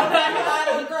All tip right.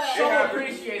 autograph. So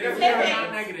appreciated. We are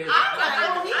not negative. I'm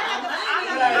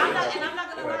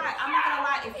not gonna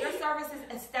lie. If your service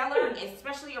is stellar,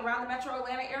 especially around the metro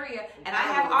Atlanta area, and I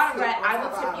have autograph, I will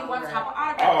tip you on top of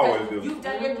autograph. I always because do. You've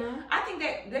done your. I think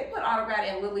that they put autograph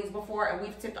in Lily's before, and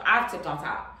I've tipped on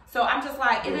top. So I'm just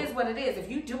like, it is what it is.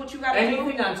 If you do what you gotta do.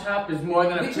 Anything on top is more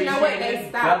than But you appreciated. know what? They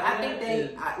stopped. I think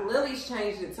Definitely. Lily's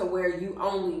changed it to where you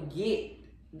only get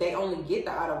the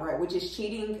autograph, which is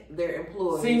cheating their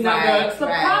employees. See, now that's the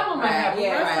problem I have with the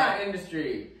yeah, restaurant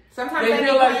industry. Sometimes They they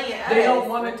feel be like playing they don't us.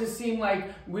 want it to seem like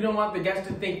we don't want the guests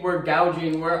to think we're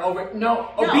gouging, we're over. No,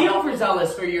 be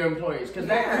overzealous for your employees because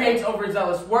that creates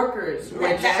overzealous workers, which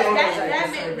shows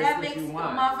That makes you the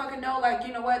want. motherfucker know, like,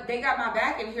 you know what, they got my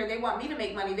back in here. They want me to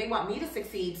make money. They want me to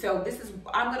succeed. So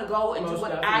I'm gonna go and do Most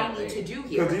what definitely. I need to do Because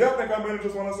here. do y'all think our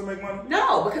managers want us to make money?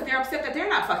 No, because they're upset that they're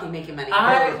not fucking making money.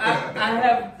 I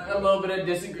have a little bit of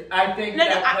disagree. I think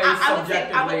that plays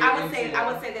subjectively. I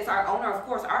would say this. Our owner,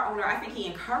 I think he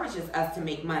encourages us to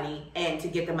make money and to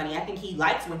get the money. I think he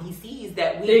likes when he sees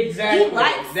that we. Exactly. He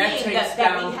likes that seeing takes that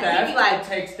down we theft. have. He'd be like, It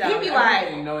takes down he'd be like,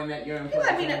 everything, knowing that you're he employed.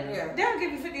 like me to, they'll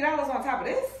give you $50 on top of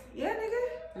this. Yeah,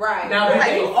 nigga. Right. Now, Like,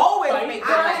 they you always fight. make I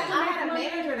that. had a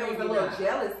manager that was a little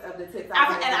jealous of the tips.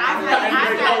 I've had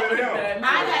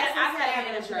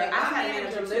a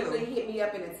manager literally hit me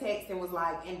up in a text and was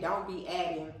like, and don't be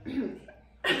adding.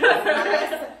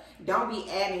 Don't be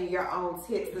adding your own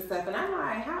tips and stuff. And I'm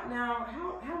like, how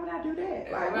would I do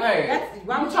that? Like, Right.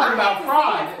 Why I'm talking about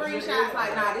fraud. Screenshots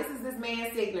like, nah, this is this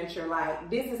man's signature.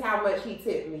 Like, this is how much he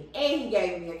tipped me. And he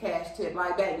gave me a cash tip.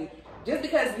 Like, baby, just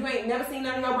because you ain't never seen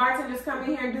none of your bartenders come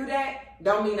in here and do that,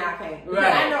 don't mean I can't. Because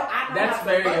Right. I know That's how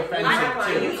very to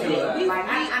offensive too. Like,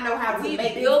 I know how to we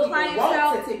make these build people want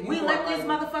clientele. to tip you. We more let these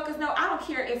money. motherfuckers know. I don't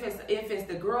care if it's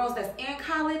the girls that's in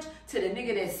college to the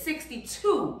nigga that's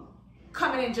 62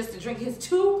 coming in just to drink his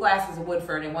 2 glasses of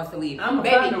Woodford and wants to leave. I'm a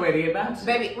baby, find a way to get back to you.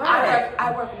 baby. Right.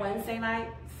 I work Wednesday night,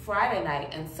 Friday night,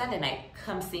 and Sunday night.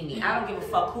 Come see me. I don't give a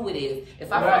fuck who it is.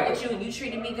 If I fuck with you and you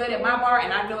treated me good at my bar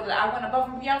and I know that I went above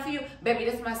and beyond for you, baby,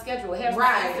 this is my schedule. Here's my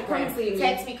Right. Come Instagram. see me.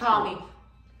 Text me, call me.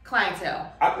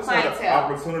 Clientele. I just had an Clientele.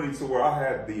 opportunity to where I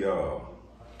had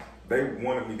they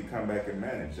wanted me to come back and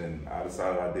manage, and I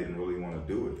decided I didn't really want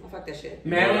to do it. Fuck that shit.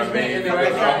 You know what I Management mean? in the Because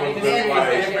restaurant I was industry just is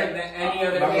like, different than any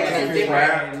other I'm not gonna it's be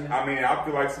trapped. different. I mean, I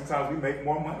feel like sometimes we make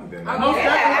more money than that. Oh,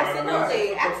 yeah, You know what I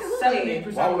mean? absolutely.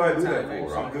 70% Why would I do of the that time,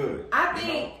 for? I'm good. I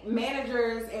think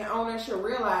managers and owners should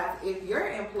realize if your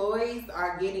employees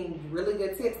are getting really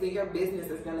good tips, then your business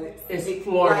is gonna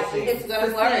flourishing. It's gonna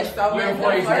flourish. So Your much.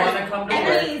 employees want to come to And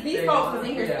work. And these They folks want is to-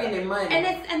 in here yeah. spending money. And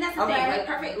that's the Okay. thing, like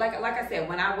perfect, like I said,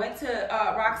 when I went to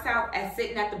Rock South and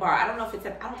sitting at the bar, I don't know if I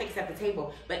don't think it's at the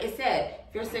table, but it said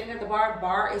if you're sitting at the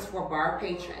bar is for bar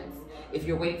patrons. If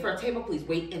you're waiting for a table, please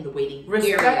wait in the waiting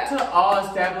Respect area. to all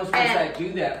establishments And- that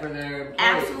do that for their employees.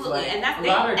 Absolutely, Like, and that's a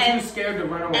lot are and- too scared to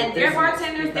run away. And their business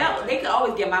bartenders, because- they could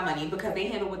always get my money because they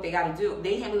handle what they got to do.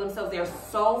 They handle themselves. They're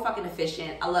so fucking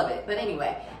efficient. I love it. But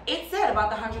anyway, it said about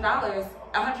the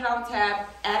 $100 tab,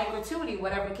 adding gratuity,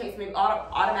 whatever the case may be,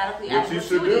 automatically add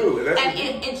gratuity. And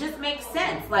it just makes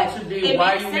sense. Like, it should be,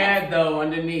 why you mad though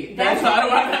underneath? That's why I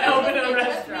don't want to open a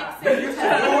restaurant. You should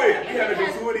do it. You have a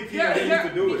gratuity key and you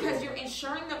should do it. Because you're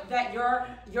ensuring that your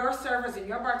servers and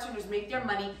your bartenders make their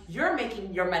money. You're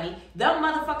making your money. The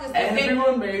motherfuckers, they're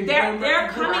coming in. They're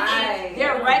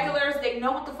regulars. They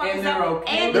know what the fuck is up.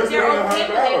 And they're okay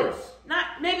with it.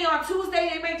 Not maybe on Tuesday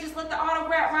they may just let the auto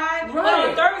grat ride, but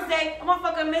on Thursday a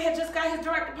motherfucker may have just got his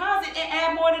direct deposit and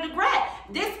add more to the grat.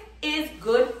 This is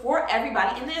good for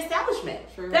everybody in the establishment.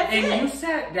 True. That's it. And you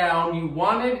sat down, you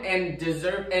wanted and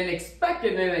deserved and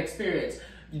expected an experience.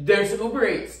 There's Uber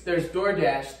Eats, there's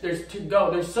DoorDash, there's To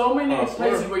Go. There's so many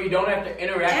places where you don't have to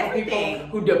interact with people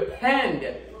who depend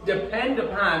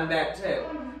upon that tip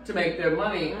to make their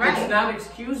money. Right. It's not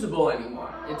excusable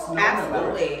anymore. It's not.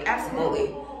 Absolutely.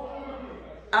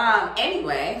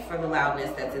 Anyway, for the loudness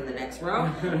that's in the next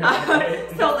room.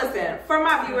 So listen, for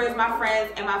my viewers, my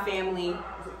friends, and my family,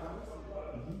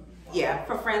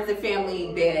 for friends and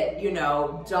family that, you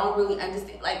know, don't really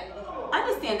understand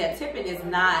that tipping is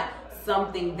not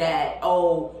something that,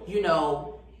 you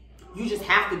know, you just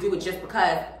have to do it just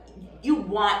because you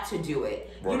want to do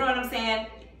it. Right. You know what I'm saying?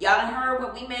 Y'all done heard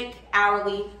what we make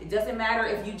hourly. It doesn't matter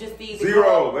if you just feed the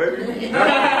zero, baby. What do we make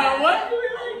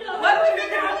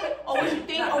hourly? Or what you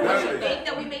think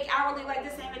that we make hourly? Like,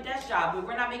 this ain't a desk job.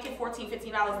 We're not making $14,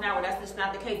 $15 an hour. That's just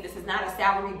not the case. This is not a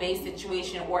salary-based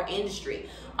situation or industry.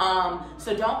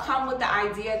 So don't come with the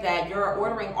idea that you're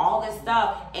ordering all this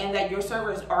stuff and that your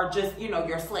servers are just, you know,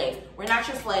 your slaves. We're not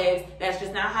your slaves. That's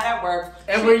just not how that works.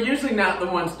 And we're usually not the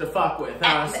ones to fuck with,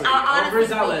 honestly. Honestly,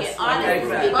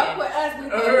 fuck with us.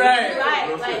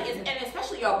 Right. And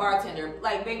especially your bartender.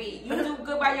 Like, baby, you do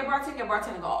good by your bartender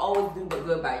gonna always do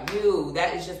good by you.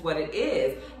 That is just what it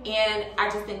is. And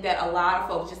I just think that a lot of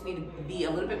folks just need to be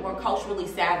a little bit more culturally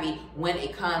savvy when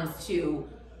it comes to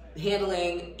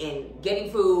handling and getting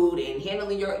food and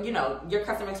handling your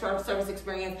customer service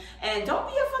experience. And don't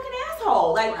be a fucking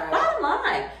asshole. Like, bottom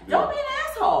line, don't be an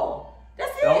asshole.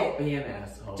 That's it. Don't be an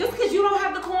asshole. Just because you don't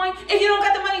have the coin, if you don't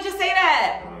got the money, just say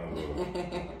that.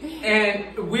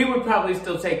 And we would probably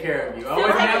still take care of you.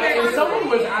 If someone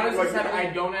was honestly said, I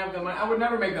don't have the money, I would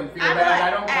never make them feel bad. I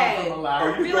don't come from a lot.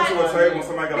 Or you go to a table and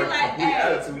somebody got a complete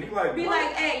attitude. And you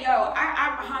like, hey, yo,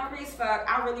 I'm hungry as fuck.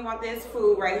 I really want this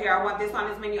food right here. I want this on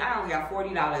this menu. I only got $40.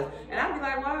 And I'd be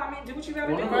like, well, I mean, do what you gotta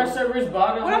do. One of our servers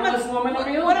bought a homeless woman a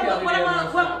meal. What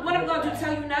I'm gonna do?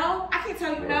 Tell you no? I can't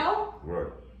tell you no.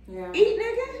 Right. Yeah. Eat,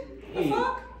 nigga. The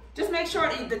fuck? Just make sure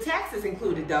the tax is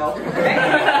included, though.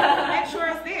 Make sure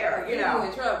it's there, you know. You're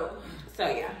in trouble. So,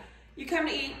 yeah. You come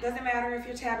to eat, doesn't matter if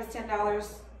your tab is $10,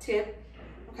 tip,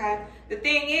 okay? The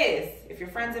thing is, if your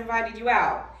friends invited you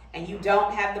out and you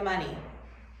don't have the money,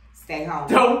 stay home.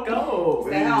 Don't go.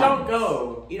 Stay home. Don't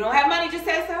go. You don't have money, just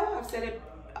say so. I've said it.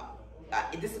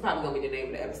 This is probably going to be the name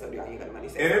of the episode, y'all. You got the money.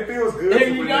 And it feels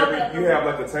good whenever you have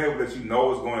like a table that you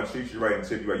know is going to treat you right and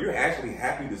tip you right. You're actually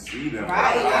happy to see them.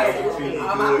 Right.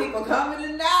 All my people coming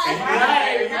tonight.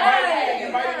 And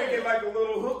you might even get like a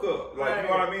little hookup. Like, you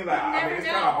know what I mean? Like, I mean, it's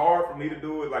kind of hard for me to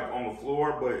do it like on the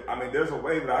floor, but I mean, there's a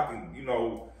way that I can, you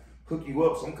know, hook you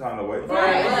up some kind of way.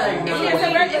 Right.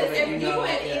 People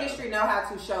in the industry know how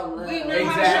to show love. We know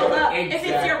how to show love. If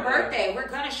it's your birthday, we're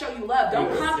gonna show you love.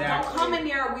 Don't come in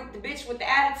there with the bitch with the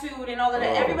attitude and all of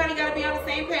that. Everybody gotta be on the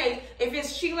same page. If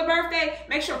it's Sheila's birthday,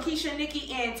 make sure Keisha,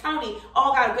 Nikki, and Tony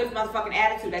all got a good motherfucking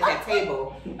attitude at that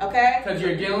table. Okay? Because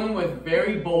you're dealing with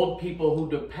very bold people who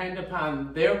depend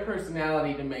upon their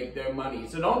personality to make their money.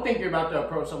 So don't think you're about to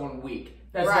approach someone weak.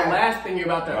 That's the last thing you're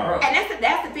about to approach. And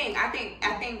that's the thing. I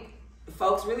think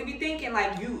folks really be thinking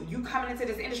like you coming into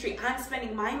this industry, I'm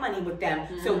spending my money with them,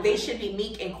 so they should be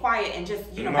meek and quiet and just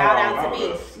bow down to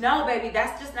me. No, baby,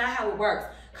 that's just not how it works.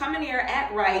 Come in here,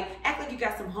 act right, act like you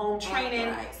got some home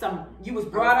training, you was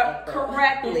brought up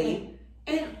correctly,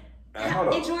 and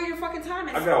enjoy your fucking time.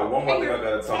 I got one more thing I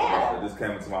gotta talk about that just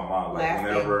came into my mind. Like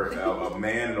whenever a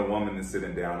man and a woman is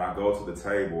sitting down, I go to the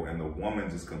table and the woman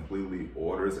just completely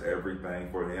orders everything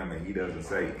for him and he doesn't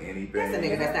say anything. That's a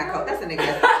nigga that's not cold. That's a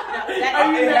nigga.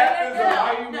 It happens a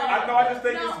lot. I just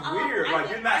think it's weird. Like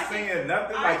you're not saying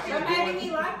nothing. Like she's doing.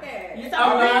 He like that.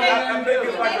 I think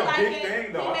it's like a big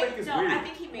thing though. I think it's weird. I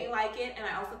think he may like it, and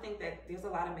I also think that there's a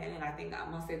lot of men, and I think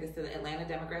I'm gonna say this to the Atlanta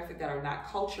demographic, that are not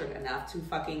cultured enough to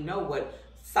fucking know what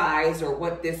size or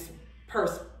what this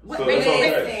person. Because we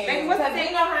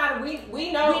know how to,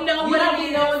 we know you don't be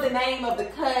knowing the name of the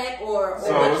cut or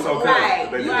so it's okay.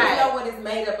 You don't know what it's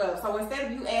made up of. So instead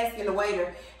of you asking the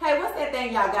waiter, hey, what's that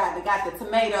thing y'all got? They got the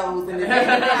tomatoes and the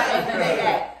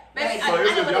So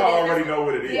it's just y'all already know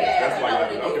what it is. Yeah, that's why y'all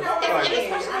do. I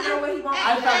know what he wants. I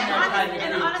found that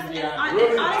kind of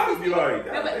Really? I be like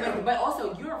that. But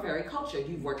also, you're very cultured.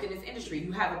 You've worked in this industry.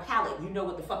 You have a palate. You know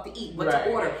what the fuck to eat, what Right.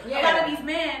 to order. Yeah. A lot of these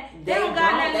men, they don't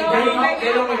got nothing. They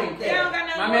don't even They don't got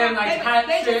nothing. My man likes hot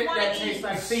they just shit wanna that eat. tastes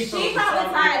like seafood. She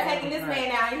probably tired of taking this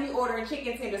man out and he ordering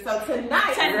chicken tenders. So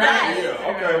tonight,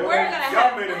 Yeah, okay. Well, we're gonna y'all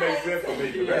have made it make sense for me.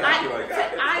 Yeah. I be like,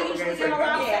 God, I usually get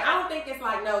around. yeah, I don't think it's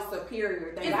like no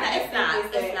superior thing. It's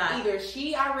not. Either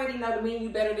she already know the menu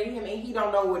better than him and he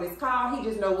don't know what it's called. He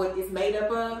just know what it's made up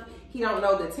of. He don't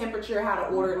know the temperature, how to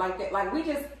order it like that. Like we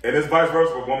just. And it's vice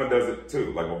versa. If a woman does it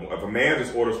too. Like if a man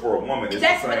just orders for a woman, it's the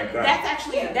same thing. That's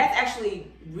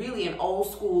actually really an old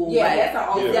school. Yeah, like, that's an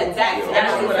old school. That's Yeah.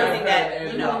 actually What something I've that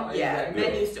heard, you know. and, Yeah,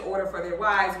 men used to order for their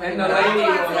wives when And they the were lady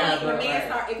out will there. have When a- men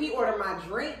start, if he order my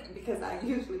drink, because I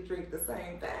usually drink the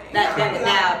same thing.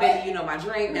 Now, baby, you know my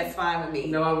drink. That's fine with me.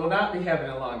 No, I will not be having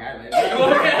a Long Island.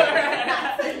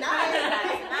 Not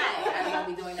tonight. I mean, I'll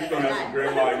be doing She's that gonna have some tonight.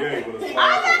 Grand Marnier with a I'm slice.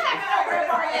 not having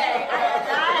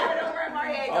no Grand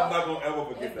Marnier. I'm not gonna ever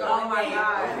forget that. Oh my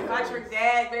God. If I drink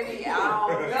that, baby, I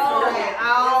don't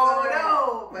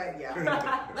know. But yeah.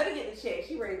 Let me get the check.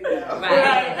 She ready to go.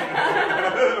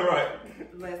 Right.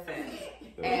 Listen.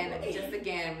 And just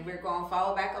again, we're going to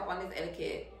follow back up on this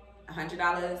etiquette.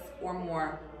 $100 or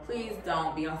more. Please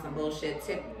don't be on some bullshit.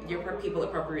 Tip your people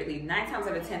appropriately. 9 times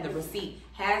out of 10, the receipt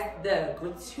has the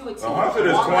gratuity 100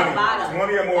 is on 20. the bottom.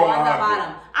 20 or more on on the 100.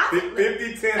 bottom.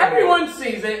 50, 10. Everyone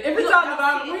sees it. If it's on the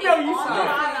bottom, we know you on the saw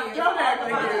bottom. it. Don't act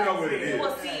You like know what it You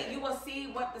will is. see. You will see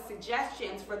what the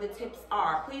suggestions for the tips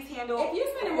are. Please handle. If you're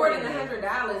spending more than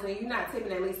 $100 and you're not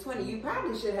tipping at least 20, you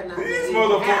probably should have not. These been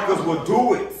motherfuckers out. will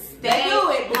do it. They do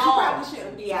it, but you home. probably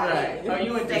shouldn't be out Right. there. Oh,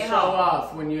 you went to Stay show home.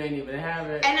 off when you ain't even have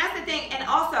it. And that's the thing. And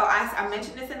also, I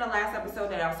mentioned this in the last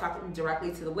episode that I was talking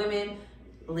directly to the women.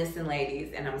 Listen,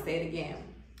 ladies, and I'm gonna say it again.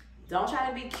 Don't try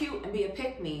to be cute and be a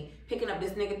pick-me, picking up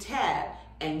this nigga tab,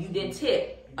 and you didn't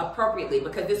tip appropriately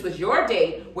because this was your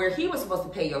date where he was supposed to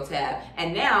pay your tab,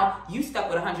 and now you stuck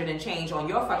with 100 and change on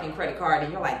your fucking credit card,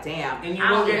 and you're like, damn, And you I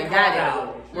will don't get even called got it.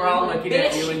 out. We're all looking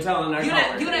at you and telling our You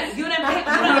coworkers. done this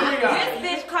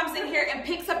bitch comes in here and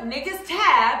picks up niggas'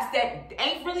 tabs that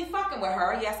ain't really fucking with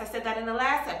her. Yes, I said that in the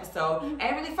last episode.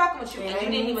 Ain't really fucking with you, and you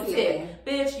didn't even tip.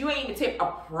 Bitch, you ain't even tip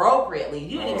appropriately.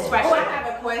 You didn't even scratch Oh, I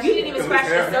have a question. You didn't even scratch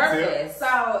the surface.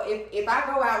 So if I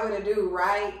go out with a dude,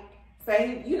 right?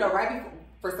 Say, you know, right before,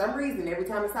 for some reason, every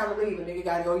time it's time to leave, a nigga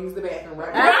gotta go use the bathroom,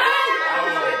 right?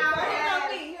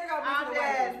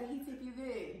 He tip you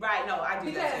good. Right, no, I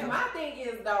do that Because too. my thing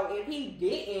is though, if he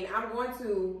didn't, I'm going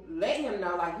to let him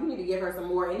know, like, you need to give her some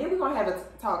more, and then we're gonna have a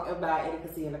talk about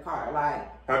etiquette in the car. Like,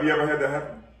 Have you ever had that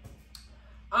happen?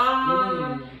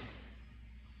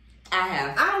 I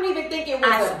have. I don't even think it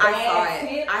was a I bad saw it.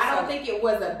 tip. I I saw don't think it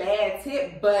was a bad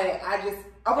tip, but I just,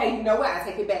 okay, you know what? I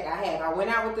take it back. I have. I went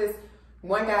out with this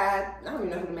one guy. I don't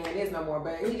even know who the man is no more,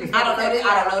 but he just. I don't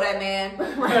know that man.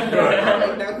 Right. I don't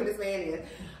even know who this man is.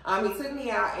 He took me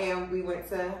out and we went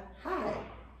to Hyde.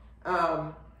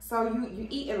 So you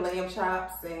eating lamb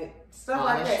chops and stuff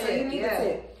like that. So you need to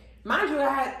tip. Mind you, I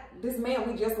had this man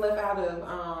we just left out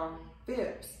of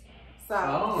Phipps.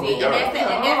 So See, and that's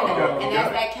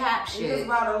that cap we just shit.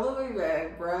 bought a Louis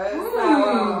bag, bruh.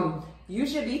 So you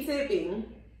should be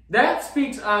tipping. That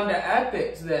speaks on the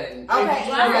ethics then. Okay,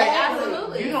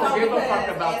 absolutely. You don't give a fuck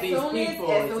about these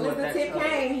people. As soon as the tip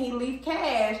came, he leave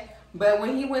cash. But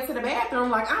when he went to the bathroom,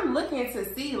 like, I'm looking to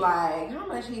see, like, how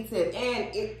much he tipped.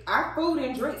 And our food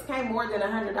and drinks came more than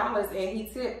 $100, and he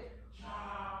tipped,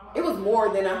 it was more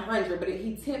than 100, but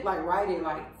he tipped, like, right at,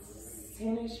 like,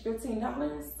 $10-ish,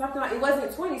 $15, something like, it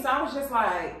wasn't 20, so I was just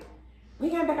like, we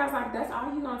came back, I was like, that's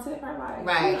all you gonna tip her? Like,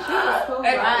 Right. She was cool.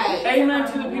 Right. Amen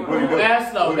to the people who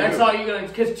ask though. That's all you're gonna,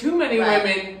 because too many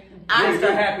women just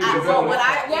are happy to go.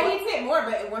 Yeah, he tipped more,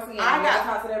 but once again, I got to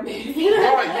talk to them. You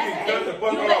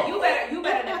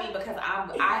better than me because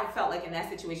I felt like in that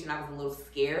situation I was a little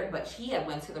scared, but he had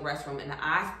went to the restroom and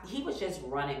he was just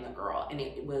running the girl and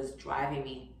it was driving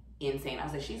me insane. I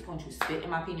was like, she's going to spit in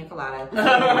my pina colada.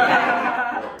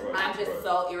 I'm just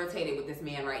so irritated with this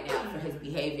man right now for his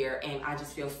behavior, and I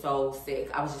just feel so sick.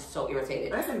 I was just so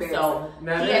irritated. That's embarrassing. So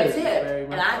That he had is, tipped, very and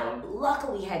much I so.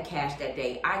 luckily had cash that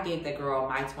day. I gave the girl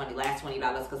my last $20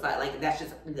 because like that's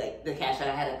just like the cash that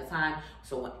I had at the time.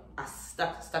 So when I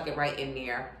stuck it right in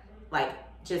there, like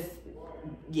just.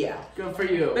 Yeah. Good for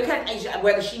you. Because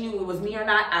whether she knew it was me or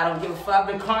not, I don't give a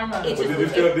fuck. The karma. It But just did you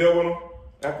still deal with him?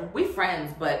 After? We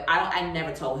friends, but I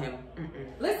never told him.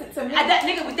 Listen to me. That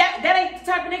nigga, that ain't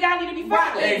the type of nigga I need to be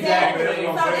friends with. Exactly.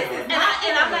 So this is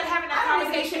And I'm not having that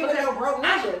conversation with no broke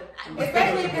nigga.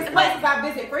 Especially if it's places I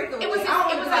visit frequently. It was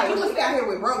like you was out here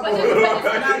with broke boys.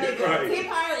 Tip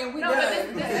her and we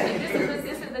done.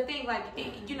 This is the thing. Like,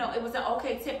 you know, it was an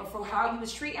okay tip, but for how you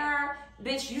was treating her,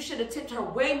 bitch, you should have tipped her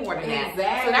way more than that.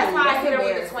 Exactly. So that's why I hit her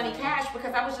with the 20 cash,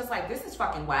 because I was just like, this is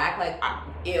fucking whack. Like, I'm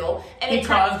ill. And He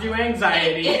caused you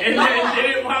anxiety and then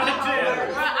didn't want to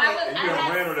tip.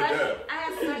 I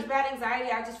had such bad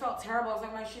anxiety. I just felt terrible. I was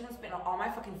like, she's gonna spend all my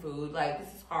fucking food. Like, this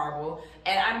is horrible.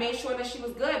 And I made sure that she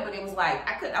was good, but it was like,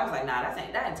 I was like, nah, that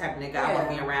ain't type of nigga I want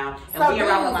to be around. And so be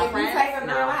around with my if friends. You take a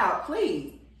girl out,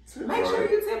 please. Make sure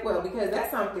you tip well, because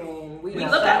that's something we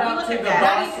look at. Not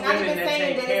even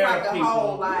saying that it's like a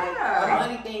whole a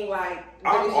money thing. Like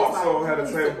I've also had a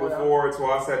table before,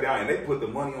 so I sat down and they put the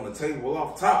money on the table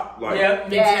off top. Like, yep,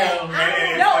 me too. I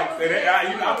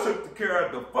took care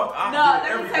of the fuck. I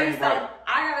did everything right.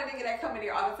 I got a nigga that come in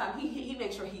here all the time. He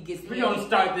makes sure he gets. We gonna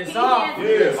start this off.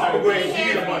 Yes, I'm gonna go ahead and give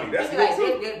you the money. That's like,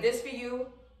 this for you.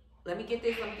 Let me get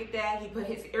this, let me get that. He put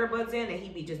his earbuds in and he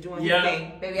be just doing his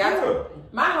thing. Baby,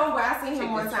 my homeboy, I seen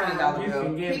him one time.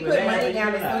 He put money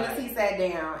down as soon as he sat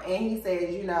down, and he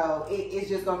says, you know, it's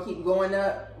just gonna keep going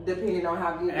up depending on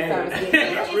how good the service is.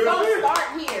 It's gonna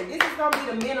start here. This is gonna be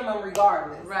the minimum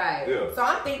regardless. Right. Yeah. So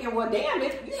I'm thinking, well, damn,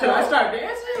 should I start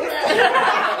dancing?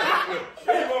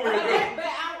 But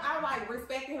I like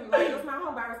respecting him. Like, it's my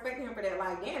homeboy. I respected him for that.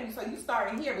 Like, damn, so you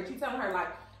starting here, but you telling her like,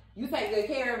 you take good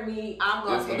care of me. I'm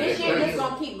gonna. This shit is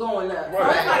gonna keep going up. So it's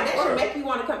like that should make you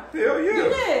want to come. Hell yeah.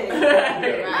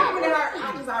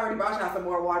 I just already bought y'all some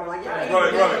more water. Like, y'all.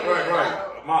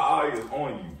 Right. My eye is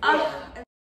on you.